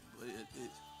you. But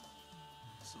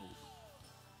so,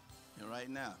 and right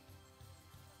now,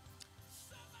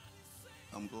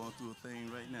 I'm going through a thing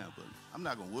right now, but I'm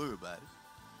not going to worry about it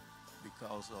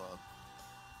because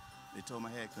they told me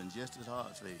I had congested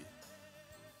heart failure.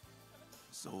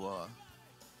 So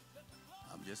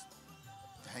I'm just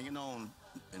hanging on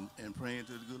and praying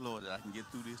to the good Lord that I can get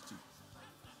through this too.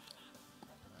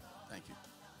 Thank you.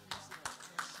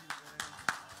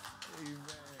 Amen.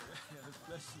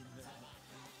 Bless you,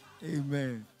 man.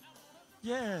 Amen.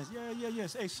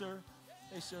 Yes. Hey, sir.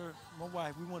 My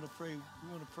wife, we want to pray.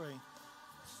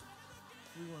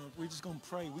 We're just going to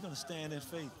pray. We're going to stand in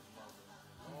faith.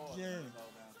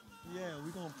 Yeah,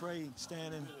 we're going to pray,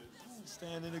 stand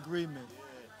in agreement.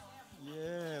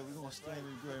 Yeah, we're going to stand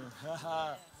in agreement.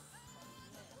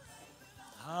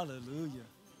 Hallelujah.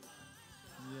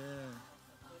 Yeah.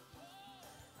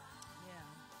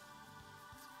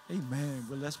 Amen.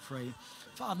 Well, let's pray.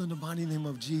 Father, in the mighty name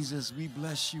of Jesus, we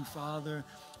bless you, Father.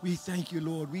 We thank you,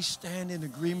 Lord. We stand in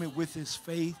agreement with his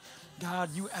faith.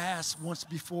 God, you asked once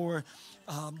before,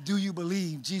 do you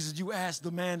believe? Jesus, you asked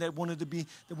the man that wanted to be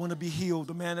healed,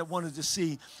 the man that wanted to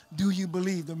see, do you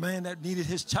believe? The man that needed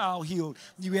his child healed,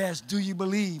 you asked, do you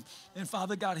believe? And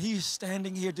Father God, he's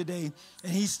standing here today,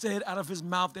 and he said out of his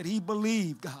mouth that he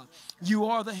believed, God. You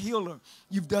are the healer.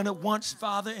 You've done it once,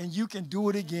 Father, and you can do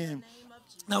it again.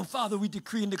 Now, Father, we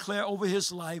decree and declare over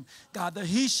his life, God, that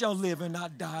he shall live and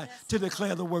not die to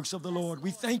declare the works of the Lord.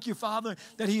 We thank you, Father,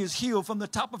 that he is healed from the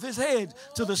top of his head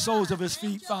to the soles of his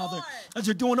feet, Father. As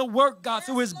you're doing a work, God,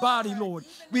 through his body, Lord.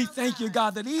 We thank you,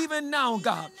 God, that even now,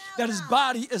 God, that his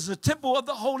body is the temple of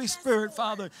the Holy Spirit,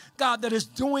 Father. God, that is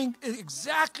doing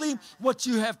exactly what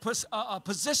you have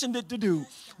positioned it to do.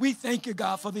 We thank you,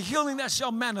 God, for the healing that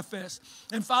shall manifest.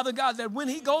 And, Father God, that when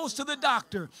he goes to the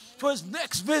doctor for his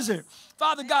next visit,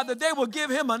 Father God, that they will give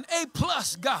him an A+,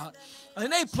 God,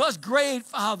 an A+ grade,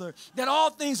 Father, that all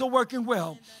things are working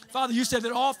well. Father, you said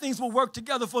that all things will work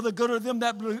together for the good of them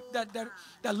that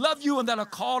love you and that are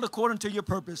called according to your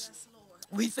purpose.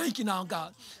 We thank you now,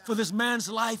 God, for this man's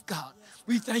life, God.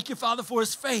 We thank you, Father, for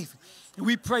his faith. And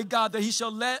we pray, God, that he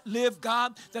shall live,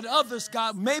 God, that others,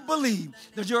 God, may believe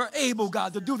that you're able,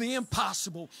 God, to do the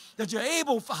impossible, that you're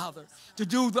able, Father, to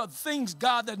do the things,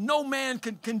 God, that no man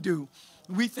can do.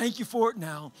 We thank you for it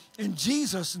now. In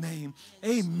Jesus' name,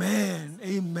 amen,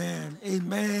 amen,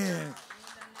 amen.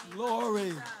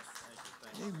 Glory.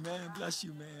 Amen. Bless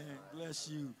you, man. Bless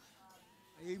you.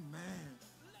 Amen.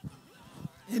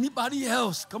 Anybody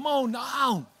else? Come on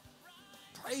now.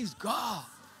 Praise God.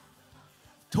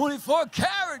 24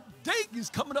 karat date is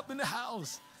coming up in the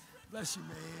house. Bless you,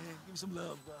 man. Give me some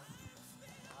love, bro.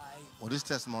 Well, this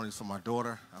testimony is for my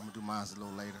daughter. I'm gonna do mine a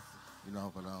little later,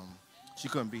 but she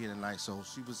couldn't be here tonight, so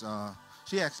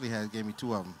she actually gave me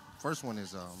two of them. First one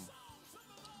is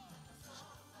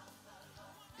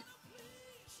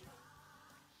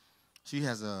she's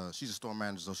a store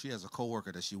manager, so she has a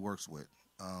coworker that she works with,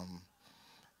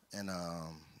 and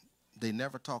they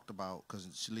never talked about, because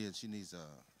she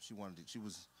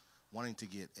was wanting to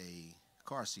get a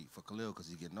car seat for Khalil because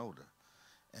he's getting older,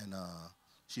 and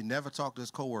she never talked to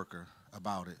his coworker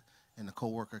about it. And the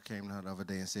coworker came to her the other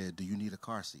day and said, "Do you need a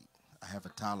car seat? I have a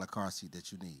toddler car seat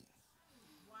that you need."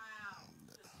 Wow.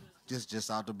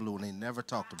 Just out the blue, and they never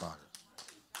talked about it.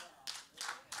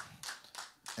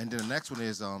 And then the next one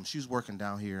is she's working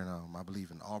down here in I believe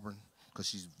in Auburn, because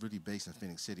she's really based in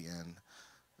Phoenix City, and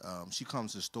she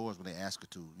comes to stores when they ask her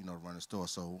to, run the store.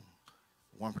 So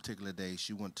one particular day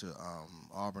she went to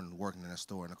Auburn working in that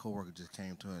store, and a coworker just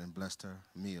came to her and blessed her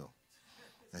meal,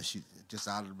 and she just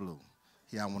out of the blue,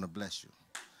 "Here, I want to bless you."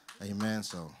 Amen.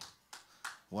 So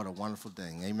what a wonderful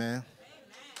thing. Amen.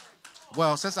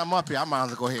 Well, since I'm up here, I might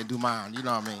as well go ahead and do mine. You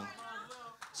know what I mean?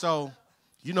 So,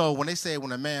 when they say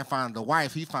when a man finds a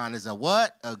wife, he finds a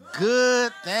what? A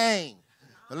good thing.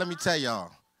 But let me tell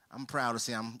y'all, I'm proud to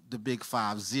say I'm the big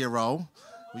 5-0.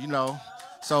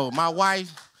 So my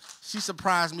wife, she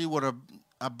surprised me with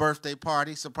a birthday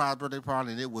party, surprise birthday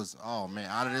party, and it was, oh, man,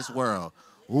 out of this world.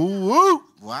 Ooh, woo.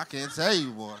 Well, I can't tell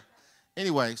you, boy.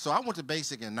 Anyway, so I went to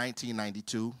basic in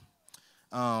 1992.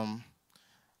 Probably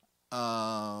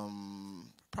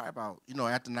about,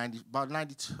 after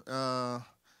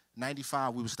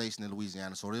 95, we were stationed in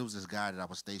Louisiana. So there was this guy that I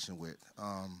was stationed with.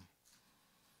 And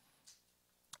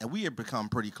we had become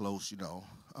pretty close,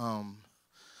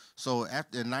 So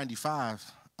after 95,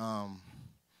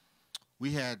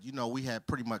 we had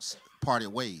pretty much parted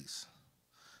ways.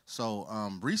 So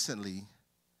recently,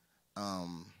 I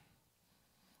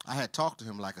had talked to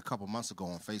him like a couple months ago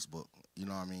on Facebook. You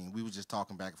know what I mean? We were just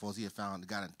talking back and forth. He had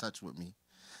got in touch with me.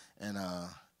 And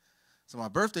so my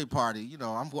birthday party,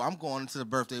 I'm going into the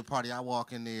birthday party. I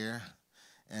walk in there,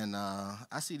 and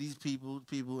I see these people,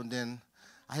 and then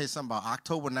I hear something about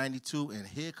October 92, and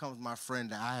here comes my friend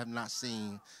that I have not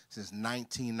seen since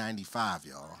 1995,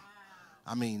 y'all.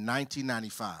 I mean,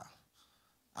 1995.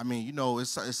 I mean,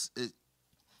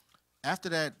 after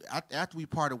that, after we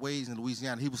parted ways in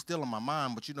Louisiana, he was still in my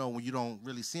mind, but when you don't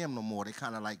really see him no more, they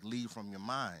kind of like leave from your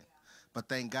mind. But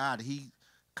thank God he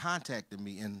contacted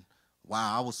me, and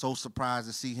wow, I was so surprised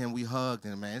to see him. We hugged,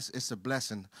 and man, it's a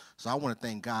blessing. So I want to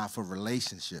thank God for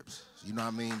relationships, you know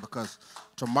what I mean? Because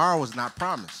tomorrow is not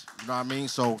promised, you know what I mean?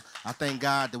 So I thank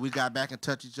God that we got back in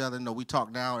touch with each other. We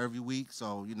talk now every week,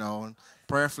 so, and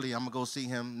prayerfully I'm going to go see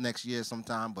him next year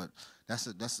sometime, but that's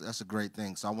a great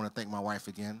thing. So I want to thank my wife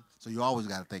again. So you always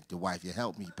got to thank your wife. You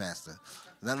helped me, Pastor.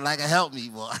 Nothing like a help me,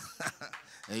 boy.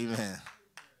 Amen.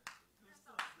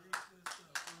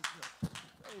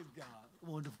 Praise God.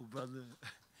 Wonderful, brother.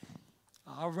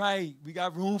 All right. We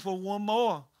got room for one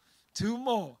more, two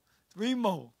more, three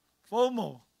more, four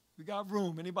more. We got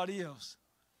room. Anybody else?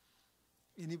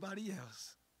 Anybody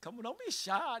else? Come on, don't be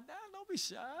shy now. Don't be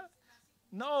shy.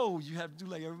 No, you have to do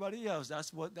like everybody else.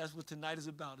 That's what tonight is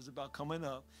about. It's about coming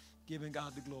up, giving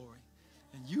God the glory.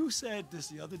 And you said this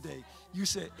the other day. You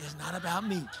said, it's not about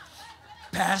me.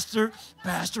 Pastor,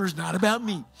 it's not about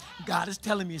me. God is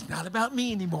telling me it's not about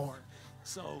me anymore.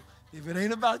 So If it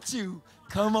ain't about you,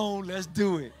 come on, let's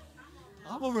do it.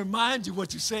 I'm going to remind you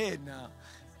what you said now.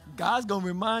 God's going to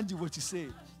remind you what you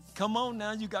said. Come on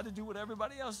now, you got to do what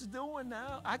everybody else is doing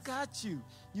now. I got you.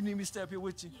 You need me to stay up here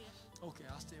with you? Yeah. Okay,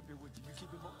 I'll stay up here with you. You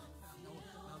keep it moving.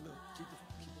 Now look, keep it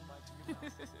back to your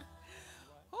mouth.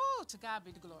 Oh, to God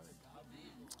be the glory.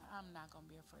 I'm not going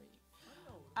to be afraid.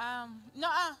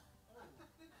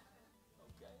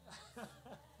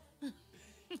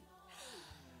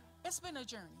 It's been a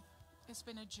journey. It's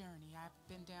been a journey. I've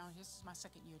been down. This is my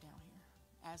second year down here.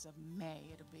 As of May,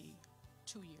 it'll be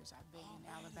 2 years I've been in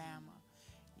Alabama.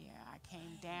 Yeah, I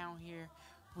came down here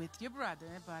with your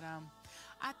brother, but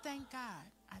I thank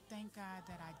God. I thank God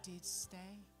that I did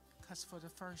stay, because for the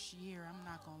first year, I'm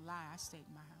not going to lie, I stayed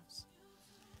in my house.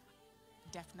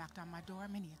 Death knocked on my door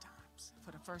many a times.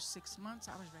 For the first 6 months,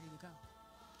 I was ready to go.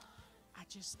 I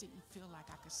just didn't feel like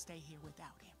I could stay here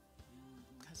without him,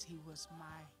 because he was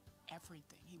my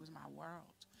everything. He was my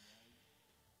world.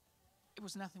 It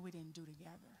was nothing we didn't do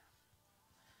together.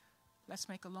 Let's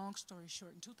make a long story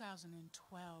short. In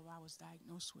 2012, I was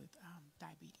diagnosed with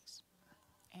diabetes.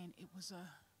 And it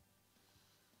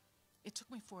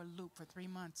took me for a loop for 3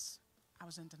 months. I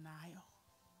was in denial.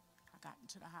 I got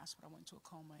into the hospital. I went into a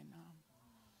coma, and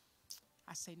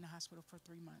I stayed in the hospital for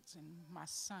 3 months. And my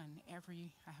son, I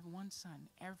have one son.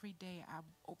 Every day I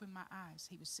opened my eyes,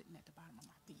 he was sitting at the bottom of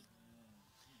my feet.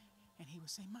 And he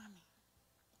would say, "Mommy."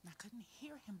 And I couldn't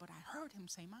hear him, but I heard him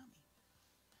say, "Mommy."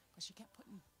 But she kept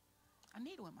putting a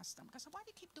needle in my stomach. I said, "Why do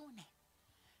you keep doing that?"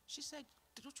 She said,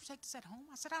 "Don't you take this at home?"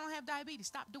 I said, "I don't have diabetes.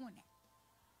 Stop doing that."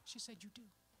 She said, "You do."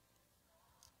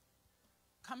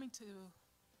 Coming to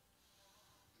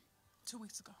 2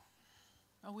 weeks ago,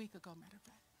 a week ago, matter of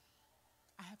fact,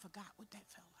 I had forgot what that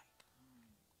felt like.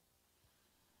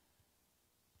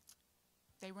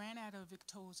 They ran out of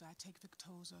Victoza. I take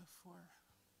Victoza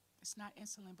it's not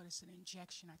insulin, but it's an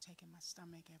injection I take in my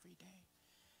stomach every day.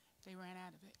 They ran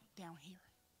out of it down here.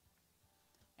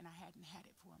 And I hadn't had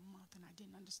it for a month, and I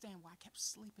didn't understand why I kept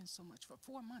sleeping so much. For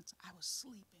 4 months, I was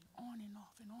sleeping on and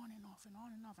off and on and off and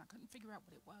on and off. I couldn't figure out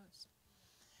what it was.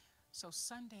 So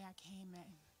Sunday I came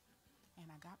in,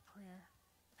 and I got prayer.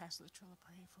 Pastor Latrella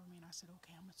prayed for me, and I said,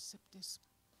 "Okay, I'm going to sip this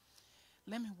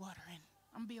lemon water, and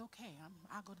I'm going to be okay.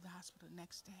 I'll go to the hospital the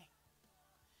next day."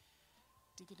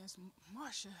 Deaconess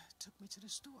Marsha took me to the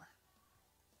store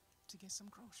to get some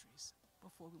groceries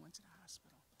before we went to the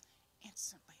hospital.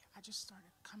 Instantly, I just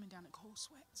started coming down in cold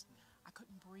sweats. I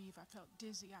couldn't breathe. I felt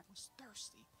dizzy. I was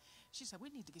thirsty. She said, "We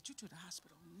need to get you to the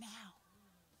hospital now."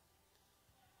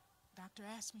 Doctor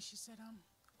asked me, she said,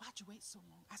 "Why'd you wait so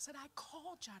long?" I said, "I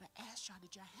called y'all to ask y'all,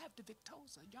 did y'all have the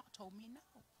Victoza? Y'all told me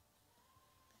no."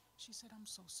 She said, "I'm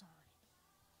so sorry."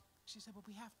 She said, "But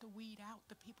we have to weed out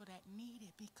the people that need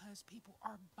it, because people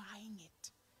are buying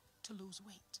it to lose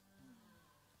weight."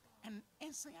 And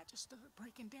instantly I just started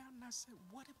breaking down, and I said,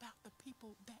 what about the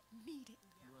people that need it?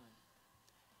 Right.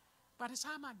 By the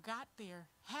time I got there,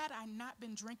 had I not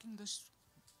been drinking this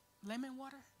lemon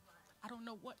water, I don't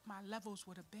know what my levels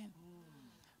would have been.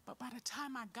 But by the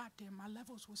time I got there, my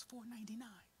levels was 499.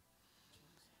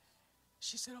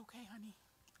 She said, "Okay, honey,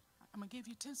 I'm going to give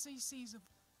you 10 cc's of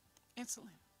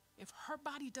insulin. If her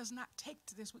body does not take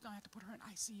to this, we're going to have to put her in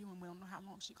ICU, and we don't know how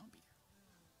long she's going to be there."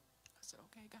 I said,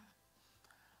 "Okay, God,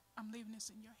 I'm leaving this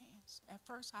in your hands." At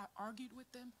first, I argued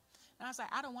with them. And I was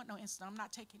like, "I don't want no insulin. I'm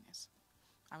not taking this."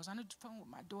 I was on the phone with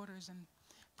my daughters, and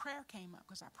prayer came up,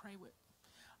 because I pray with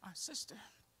our sister,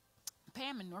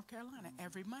 Pam, in North Carolina,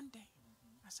 every Monday.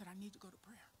 I said, "I need to go to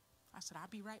prayer." I said, "I'll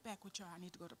be right back with y'all. I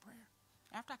need to go to prayer."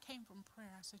 After I came from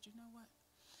prayer, I said, "You know what?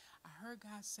 I heard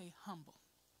God say humble."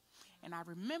 And I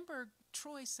remember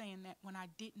Troy saying that when I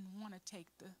didn't want to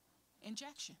take the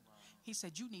injection. He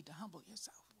said, "You need to humble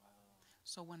yourself."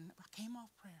 So when I came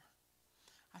off prayer,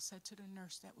 I said to the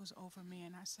nurse that was over me,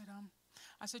 and I said,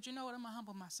 "You know what? I'm going to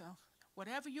humble myself.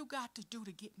 Whatever you got to do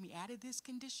to get me out of this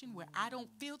condition where I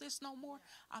don't feel this no more,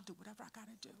 I'll do whatever I got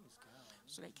to do."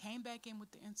 So they came back in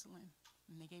with the insulin,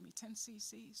 and they gave me 10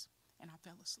 cc's, and I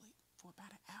fell asleep for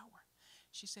about an hour.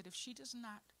 She said, "If she does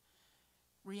not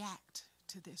react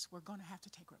to this, we're going to have to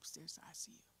take her upstairs to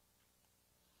ICU."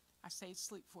 I stayed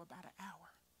asleep for about an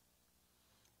hour.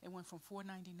 It went from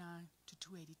 499 to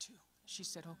 282. She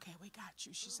said, "Okay, we got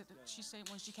you." She said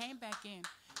when she came back in,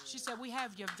 she said, "We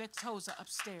have your Victoza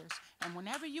upstairs, and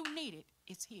whenever you need it,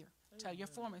 it's here. Tell your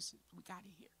pharmacist we got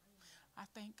it here." I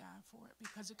thank God for it,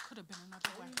 because it could have been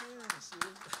another way.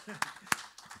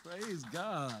 Praise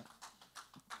God.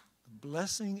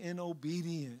 Blessing in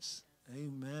obedience.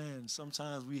 Amen.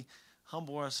 Sometimes we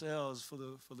humble ourselves for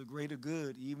the greater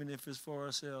good, even if it's for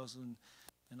ourselves. And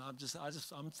And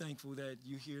I'm thankful that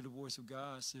you hear the voice of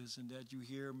God, sis, and that you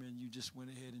hear him and you just went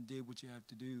ahead and did what you have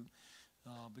to do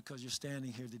because you're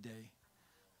standing here today.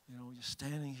 You know, you're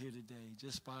standing here today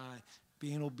just by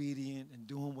being obedient and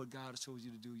doing what God has told you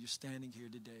to do. You're standing here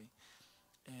today.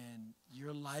 And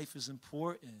your life is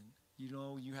important. You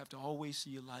know, you have to always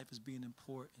see your life as being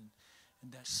important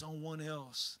and that someone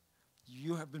else,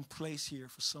 you have been placed here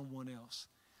for someone else.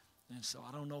 And so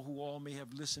I don't know who all may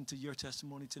have listened to your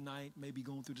testimony tonight, maybe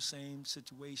going through the same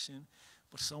situation,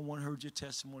 but someone heard your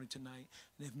testimony tonight.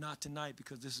 And if not tonight,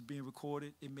 because this is being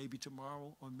recorded, it may be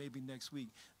tomorrow or maybe next week.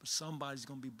 But somebody's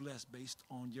going to be blessed based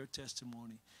on your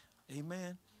testimony.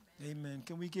 Amen. Amen.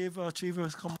 Can we give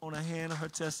Treva, come on, a hand of her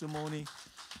testimony?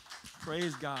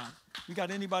 Praise God. We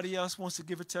got anybody else wants to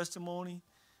give a testimony?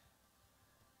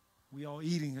 We all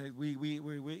eating.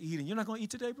 We're eating. You're not going to eat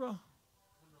today, bro?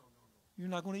 You're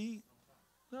not going to eat?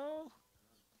 No?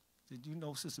 Did you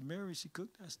know Sister Mary, she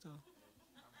cooked that stuff?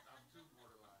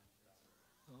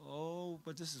 Oh,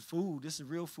 but this is food. This is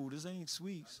real food. This ain't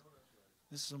sweets.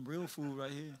 This is some real food right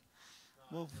here.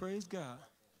 Well, praise God.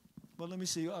 Well, let me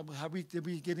see. Did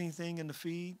we get anything in the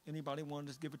feed? Anybody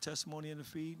want to give a testimony in the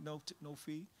feed? No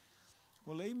feed?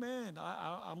 Well, amen.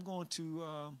 I'm going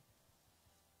to,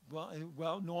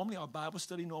 normally our Bible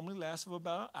study normally lasts for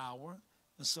about an hour.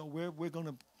 And so we're going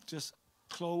to just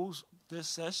close this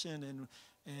session,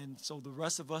 and so the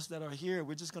rest of us that are here,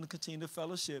 we're just going to continue to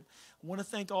fellowship. I want to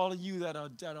thank all of you that are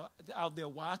out there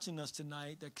watching us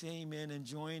tonight, that came in and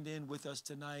joined in with us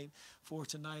tonight for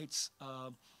tonight's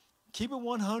Keep It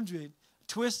 100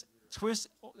 twist. Twist.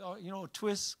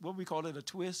 What we call it, a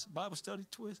twist Bible study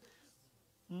twist.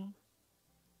 You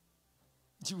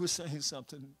were saying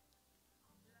something.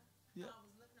 Yeah.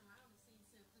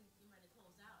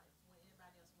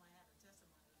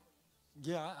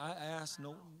 Yeah, I asked.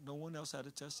 No one else had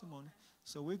a testimony,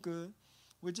 so we're good.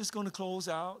 We're just going to close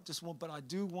out. But I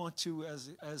do want to,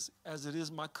 as it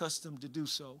is my custom to do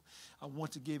so, I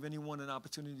want to give anyone an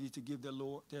opportunity to give their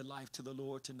life to the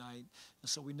Lord tonight. And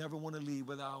so we never want to leave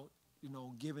without,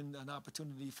 giving an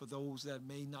opportunity for those that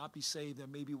may not be saved, that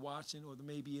may be watching or that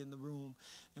may be in the room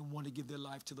and want to give their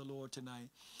life to the Lord tonight.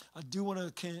 I do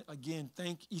want to, again,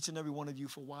 thank each and every one of you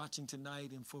for watching tonight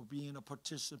and for being a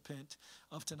participant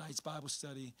of tonight's Bible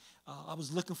study. I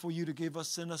was looking for you to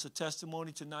send us a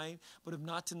testimony tonight, but if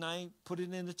not tonight, put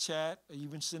it in the chat, or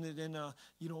even send it in,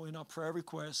 in our prayer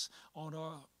requests on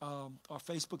our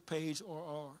Facebook page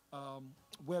or our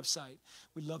website.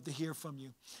 We'd love to hear from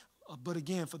you. But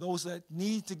again, for those that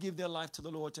need to give their life to the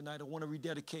Lord tonight, I want to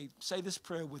rededicate. Say this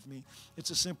prayer with me.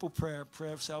 It's a simple prayer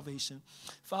of salvation.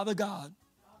 Father God,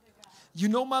 you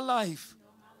know my life,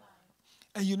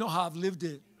 and you know how I've lived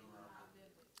it.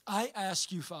 I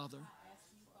ask you, Father,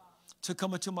 to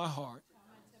come into my heart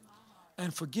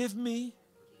and forgive me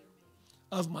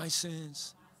of my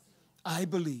sins. I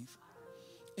believe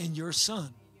in your Son.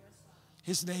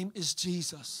 His name is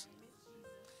Jesus.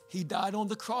 He died on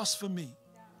the cross for me.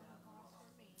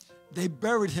 They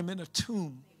buried him in a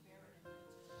tomb.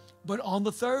 But on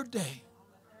the third day,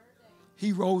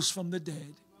 he rose from the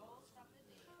dead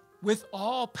with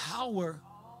all power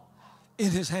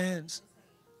in his hands.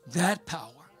 That power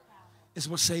is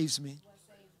what saves me.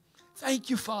 Thank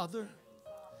you, Father,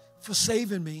 for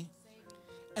saving me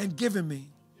and giving me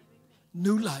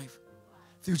new life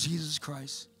through Jesus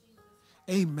Christ.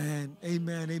 Amen,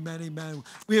 amen, amen, amen.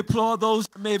 We applaud those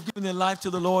that may have given their life to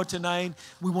the Lord tonight.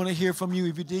 We want to hear from you.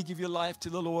 If you did give your life to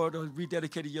the Lord or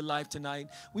rededicated your life tonight,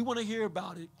 we want to hear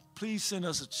about it. Please send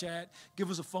us a chat,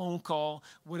 give us a phone call,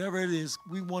 whatever it is.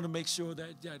 We want to make sure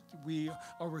that we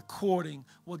are recording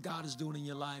what God is doing in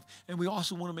your life. And we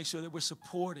also want to make sure that we're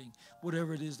supporting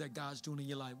whatever it is that God's doing in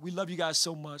your life. We love you guys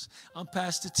so much. I'm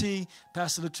Pastor T.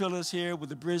 Pastor Latrilla is here with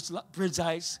the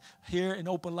Bridgeites here in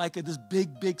Opelika, this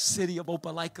big, big city of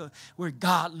Opelika where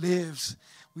God lives.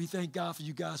 We thank God for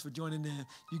you guys for joining in.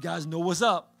 You guys know what's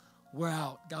up. We're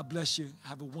out. God bless you.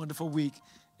 Have a wonderful week.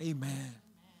 Amen.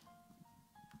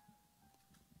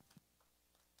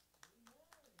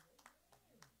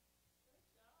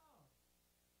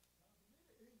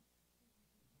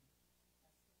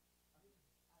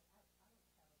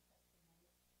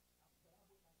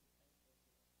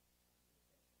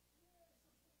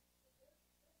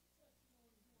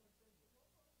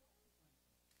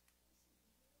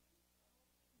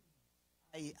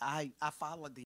 I followed the